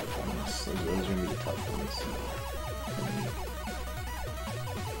the tough ones. Those are gonna be the tough ones.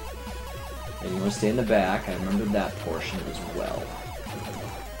 And you want to stay in the back. I remembered that portion as well.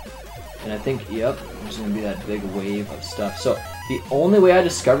 And I think, yep, there's gonna be that big wave of stuff. So the only way I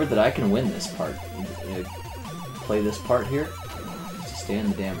discovered that I can win this part, play this part here, is to stay on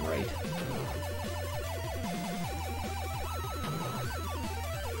the damn right.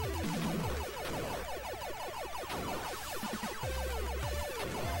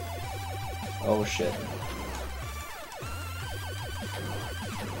 Oh shit.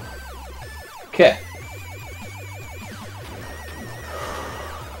 Okay.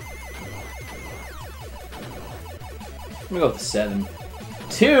 I'm gonna go with a 7.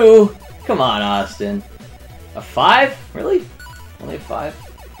 2? Come on, Austin. A 5? Really? Only a 5?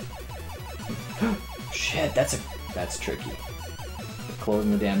 Shit, that's tricky. They're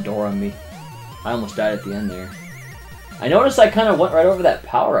closing the damn door on me. I almost died at the end there. I noticed I kind of went right over that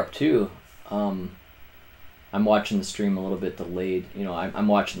power-up, too. I'm watching the stream a little bit delayed. You know, I'm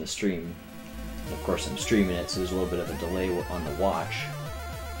watching the stream. Of course, I'm streaming it, so there's a little bit of a delay on the watch.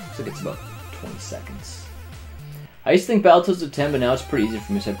 Looks like it's about 20 seconds. I used to think Battletoads was a 10, but now it's pretty easy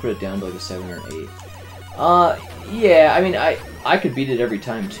for me, so I put it down to like a 7 or an 8. Yeah, I mean, I could beat it every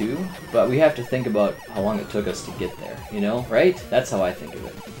time too, but we have to think about how long it took us to get there, you know, right? That's how I think of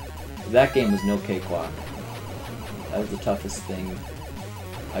it. That game was no cakewalk. That was the toughest thing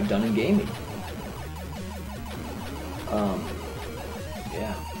I've done in gaming.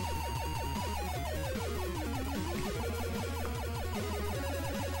 Yeah.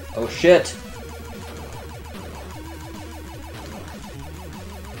 Oh shit!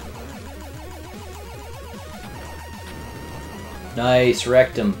 Nice,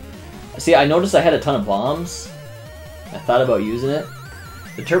 wrecked him. See, I noticed I had a ton of bombs. I thought about using it.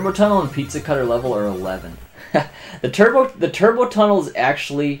 The turbo tunnel and pizza cutter level are 11. The turbo tunnel is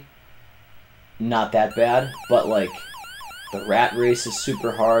actually not that bad, but like the rat race is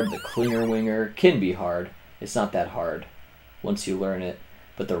super hard. The clinger winger can be hard. It's not that hard once you learn it,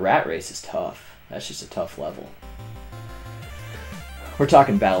 but the rat race is tough. That's just a tough level. We're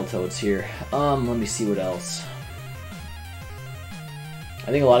talking Battletoads here. Let me see what else. I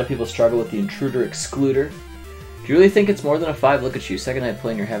think a lot of people struggle with the intruder excluder. Do you really think it's more than a 5? Look at you. Second night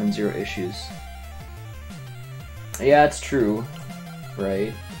playing, you're having 0 issues. Yeah, it's true.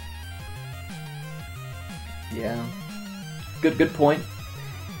 Right. Yeah. Good point.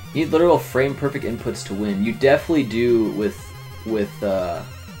 You need literal frame perfect inputs to win. You definitely do with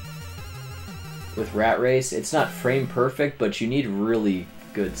Rat Race. It's not frame perfect, but you need really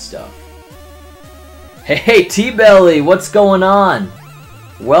good stuff. Hey, T-Belly, what's going on?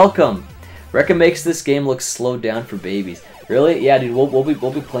 Welcome. Rekka makes this game look slowed down for babies. Really? Yeah, dude. We'll be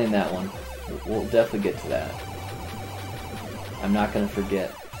playing that one. We'll definitely get to that. I'm not gonna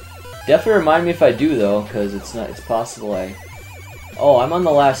forget. Definitely remind me if I do though, because it's possible I. Oh, I'm on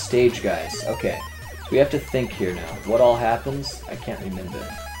the last stage, guys. Okay, so we have to think here now. What all happens? I can't remember.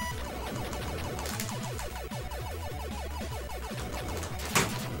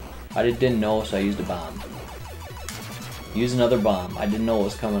 I didn't know, so I used a bomb. Use another bomb. I didn't know what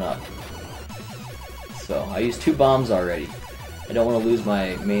was coming up. So, I used 2 bombs already. I don't want to lose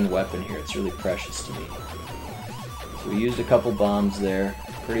my main weapon here. It's really precious to me. So we used a couple bombs there.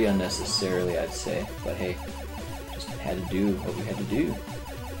 Pretty unnecessarily, I'd say. But hey, just had to do what we had to do.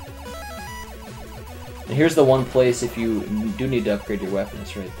 And here's the one place if you do need to upgrade your weapon.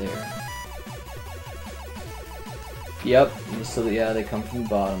 It's right there. Yep. So yeah, they come from the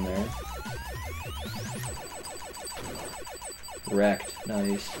bottom there. Wrecked.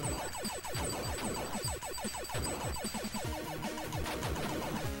 Nice.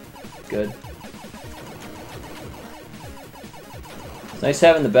 Good. It's nice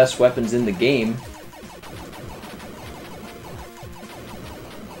having the best weapons in the game.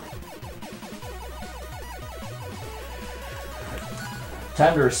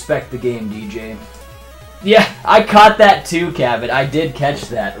 Time to respect the game, DJ. Yeah, I caught that too, Cabot. I did catch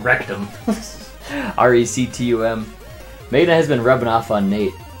that. Rectum. R-E-C-T-U-M. Maida has been rubbing off on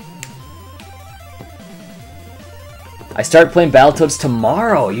Nate. I start playing Battletoads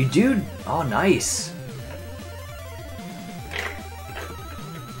tomorrow. You do? Oh, nice.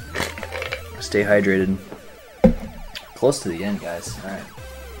 Stay hydrated. Close to the end, guys. Alright.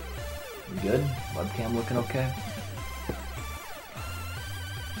 We good? Webcam looking okay?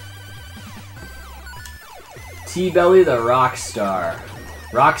 T-Belly the Rockstar.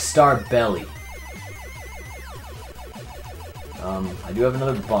 Rockstar Belly. I do have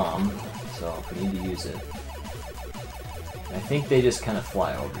another bomb, so if we need to use it. I think they just kind of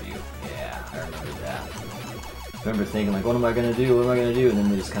fly over you. Yeah, I remember that. I remember thinking, like, what am I going to do? What am I going to do? And then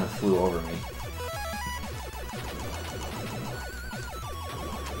they just kind of flew over me.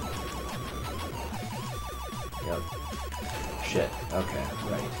 Yep. Shit. Okay,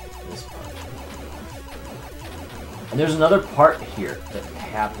 right. This part. And there's another part here that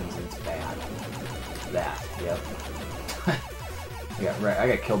happens and it's bad. That. Yep. I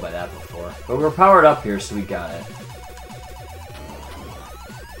got killed by that before. But we're powered up here, so we got it.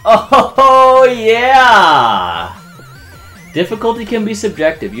 Oh, yeah! Difficulty can be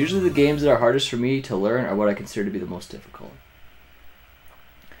subjective. Usually the games that are hardest for me to learn are what I consider to be the most difficult.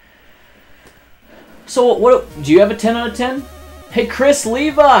 So, what do you have a 10 out of 10? Hey, Chris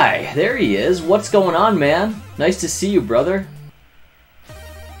Levi! There he is. What's going on, man? Nice to see you, brother.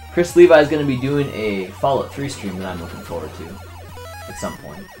 Chris Levi is going to be doing a Fallout 3 stream that I'm looking forward to. At some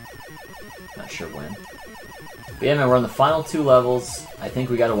point. Not sure when. But yeah, man, we're on the final 2 levels. I think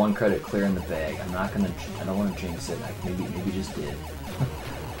we got a 1 credit clear in the bag. I don't want to jinx it. Maybe just did.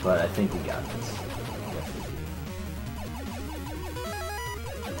 But I think we got this.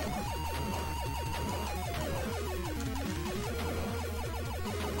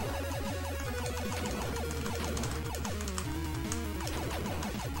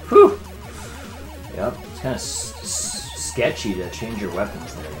 Whew. Yep, it's kind of sketchy to change your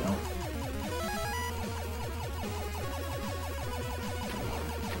weapons there, you know?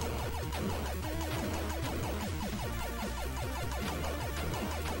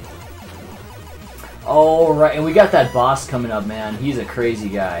 Oh, right, and we got that boss coming up, man. He's a crazy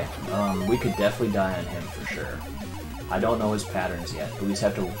guy. We could definitely die on him for sure. I don't know his patterns yet, but we just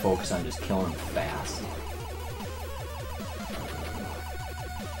have to focus on just killing him fast.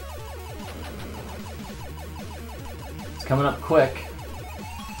 It's coming up quick.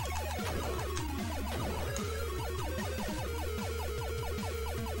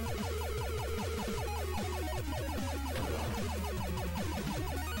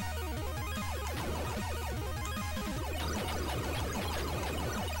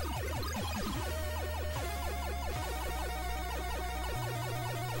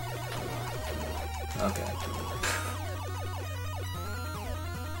 Okay.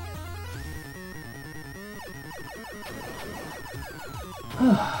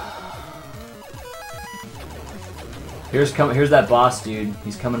 Here's that boss dude.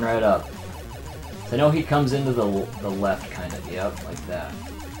 He's coming right up. So I know he comes into the left, kind of. Yep, like that.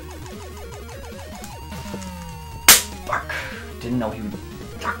 Fuck. Didn't know he would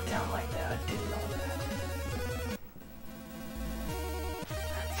knock down like that. Didn't know that.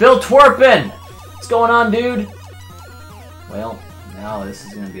 Phil Twerpin! What's going on, dude? Well, now this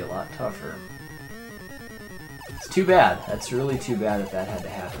is going to be a lot tougher. It's too bad. That's really too bad that had to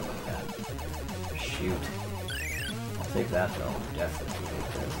happen like that. Shoot. I'll take that, though. Definitely take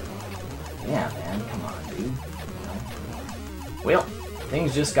this. Yeah, man. Come on, dude. You know? Well,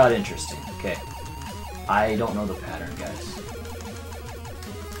 things just got interesting. Okay. I don't know the pattern, guys.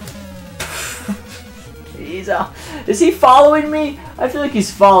 He's out. Is he following me? I feel like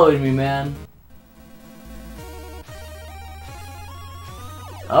he's following me, man.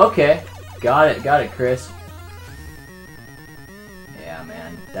 Okay. Got it, Chris. Yeah,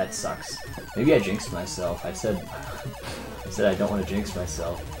 man. That sucks. Maybe I jinxed myself. I said I don't want to jinx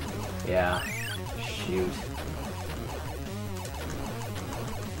myself. Yeah. Shoot.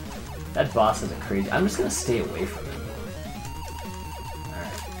 That boss is a crazy... I'm just gonna stay away from him.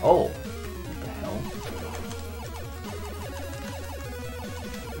 Alright. Oh! What the hell?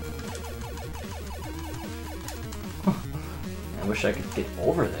 I wish I could get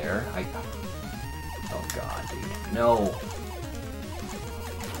over there. Oh god, dude. No!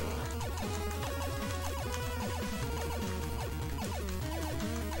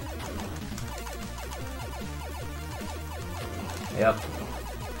 Yep.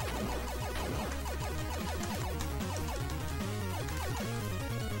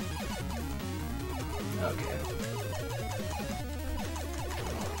 Okay.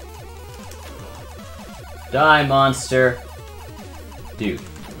 Die, monster! Dude.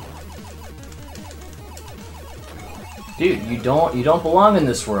 Dude, you don't belong in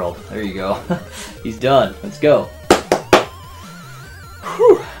this world. There you go. He's done. Let's go.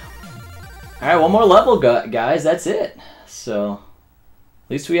 Whew. Alright, one more level, guys. That's it. So, at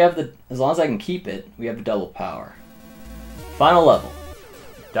least we have as long as I can keep it, we have the double power. Final level.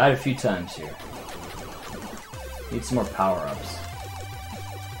 Died a few times here. Need some more power-ups.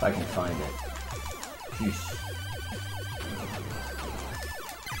 If I can find it. Jeez.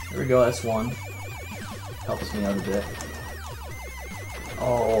 There we go, that's one. Helps me out a bit.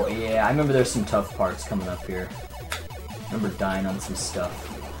 Oh, yeah, I remember there's some tough parts coming up here. I remember dying on some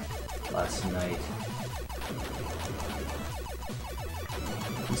stuff last night.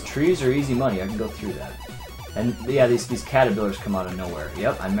 These trees are easy money, I can go through that. And yeah, these caterpillars come out of nowhere.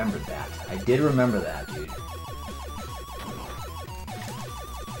 Yep, I remembered that. I did remember that, dude.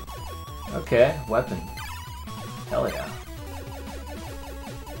 Okay, weapon. Hell yeah.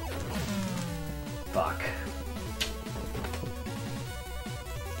 Fuck.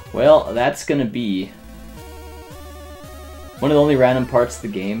 Well, that's gonna be one of the only random parts of the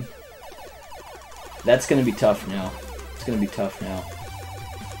game. That's gonna be tough now. It's gonna be tough now.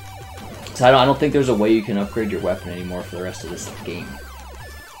 So I don't think there's a way you can upgrade your weapon anymore for the rest of this game.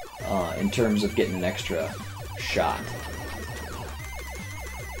 In terms of getting an extra shot.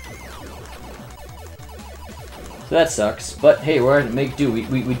 So that sucks, but hey, we're gonna make do.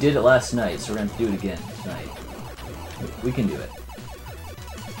 We did it last night, so we're gonna do it again tonight. We can do it.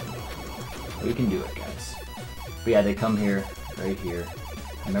 We can do it, guys. But yeah, they come here, right here.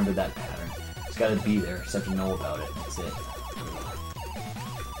 I remember that pattern. It's gotta be there, just have to know about it. That's it.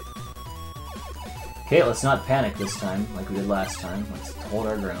 Okay, let's not panic this time, like we did last time. Let's hold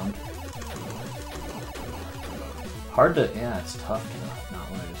our ground. Hard to... yeah, it's tough to not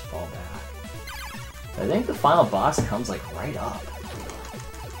want to just fall back. I think the final boss comes, like, right up.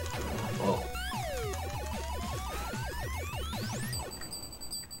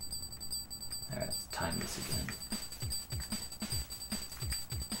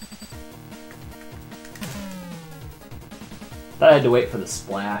 Thought I had to wait for the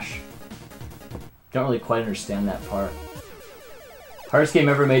splash. Don't really quite understand that part. Hardest game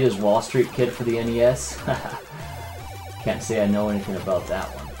ever made is Wall Street Kid for the NES. Can't say I know anything about that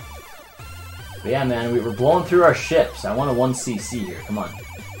one. But yeah, man, we were blowing through our ships. I want a 1cc here. Come on.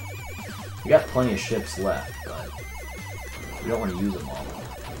 We got plenty of ships left, but we don't want to use them all.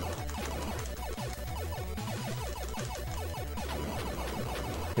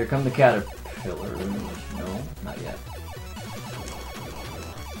 Here come the caterpillars. No, not yet.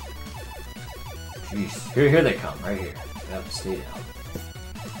 Jeez. Here they come, right here. Yep, stay down.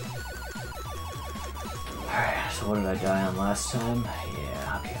 Alright, so what did I die on last time?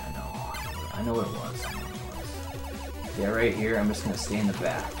 Yeah, okay, I know. I know what it was. Yeah, right here, I'm just gonna stay in the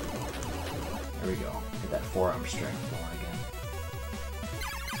back. There we go. Get that forearm strength going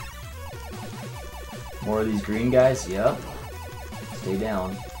again. More of these green guys? Yep. Stay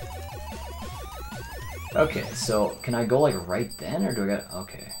down. Okay, so can I go like right then, or do I got...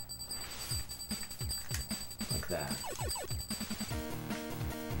 Okay. Like that.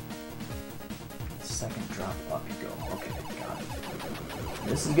 Second drop up you go. Okay, got it.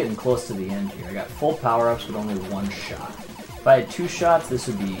 This is getting close to the end here. I got full power-ups with only one shot. If I had 2 shots, this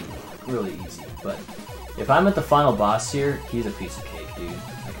would be really easy. But if I'm at the final boss here, he's a piece of cake, dude.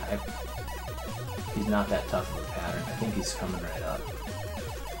 Like, he's not that tough of a pattern. I think he's coming right up. Yeah.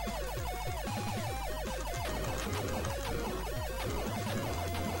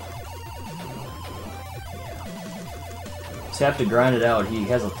 Just have to grind it out. He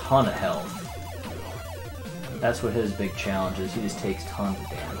has a ton of health. That's what his big challenge is. He just takes tons of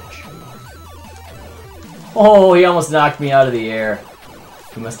damage. Oh, he almost knocked me out of the air.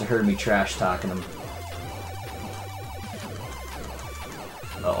 He must have heard me trash talking him.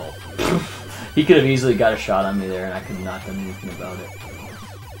 Uh-oh. He could have easily got a shot on me there, and I could have not done anything about it.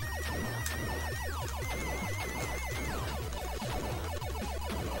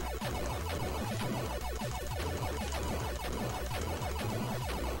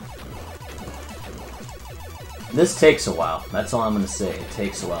 This takes a while. That's all I'm going to say. It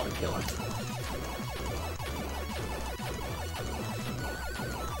takes a while to kill him.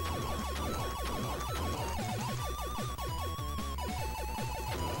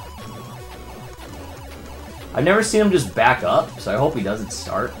 I've never seen him just back up, so I hope he doesn't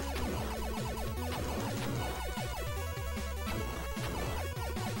start.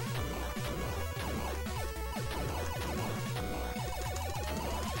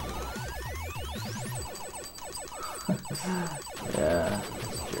 Yeah,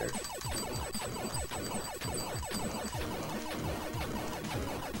 jerk.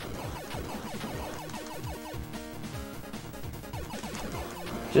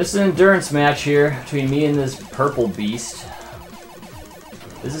 Just an endurance match here between me and this purple beast.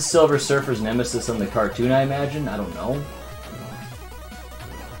 This is Silver Surfer's nemesis on the cartoon, I imagine? I don't know.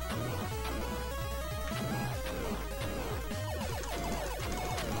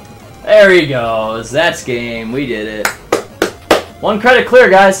 There he goes. That's game. We did it. 1 credit clear,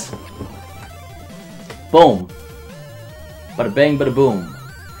 guys. Boom. Bada bang, bada boom.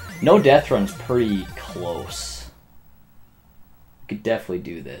 No death run's pretty close. We could definitely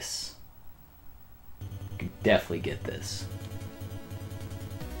do this. We could definitely get this.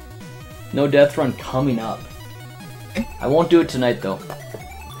 No death run coming up. I won't do it tonight, though.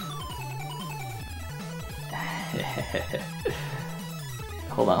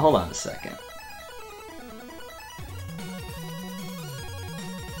 Hold on a second.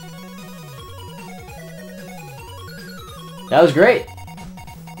 That was great.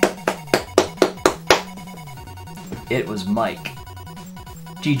 It was Mike.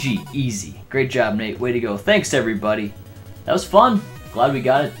 GG, easy. Great job, Nate. Way to go. Thanks, everybody. That was fun. Glad we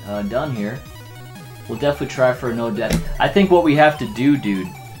got it done here. We'll definitely try for a no death. I think what we have to do, dude.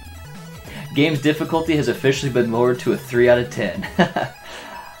 Game's difficulty has officially been lowered to a 3 out of 10.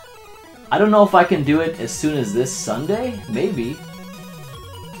 I don't know if I can do it as soon as this Sunday. Maybe.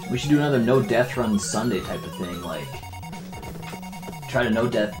 We should do another no death run Sunday type of thing. Like, try to no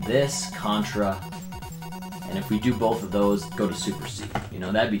death this, Contra, and if we do both of those, go to Super C. You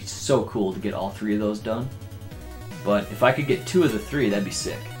know, that'd be so cool to get all 3 of those done. But if I could get 2 of the 3, that'd be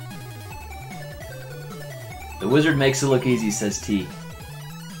sick. The wizard makes it look easy, says T.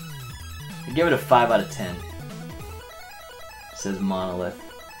 I'd give it a 5 out of 10, says Monolith.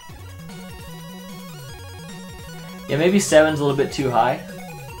 Yeah, maybe 7's a little bit too high.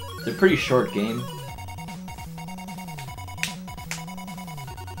 It's a pretty short game.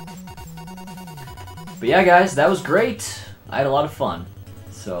 But yeah, guys, that was great. I had a lot of fun.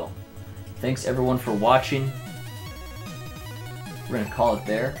 So, thanks everyone for watching. We're gonna call it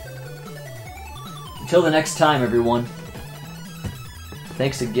there. Until the next time, everyone.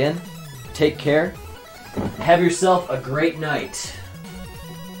 Thanks again. Take care. Have yourself a great night.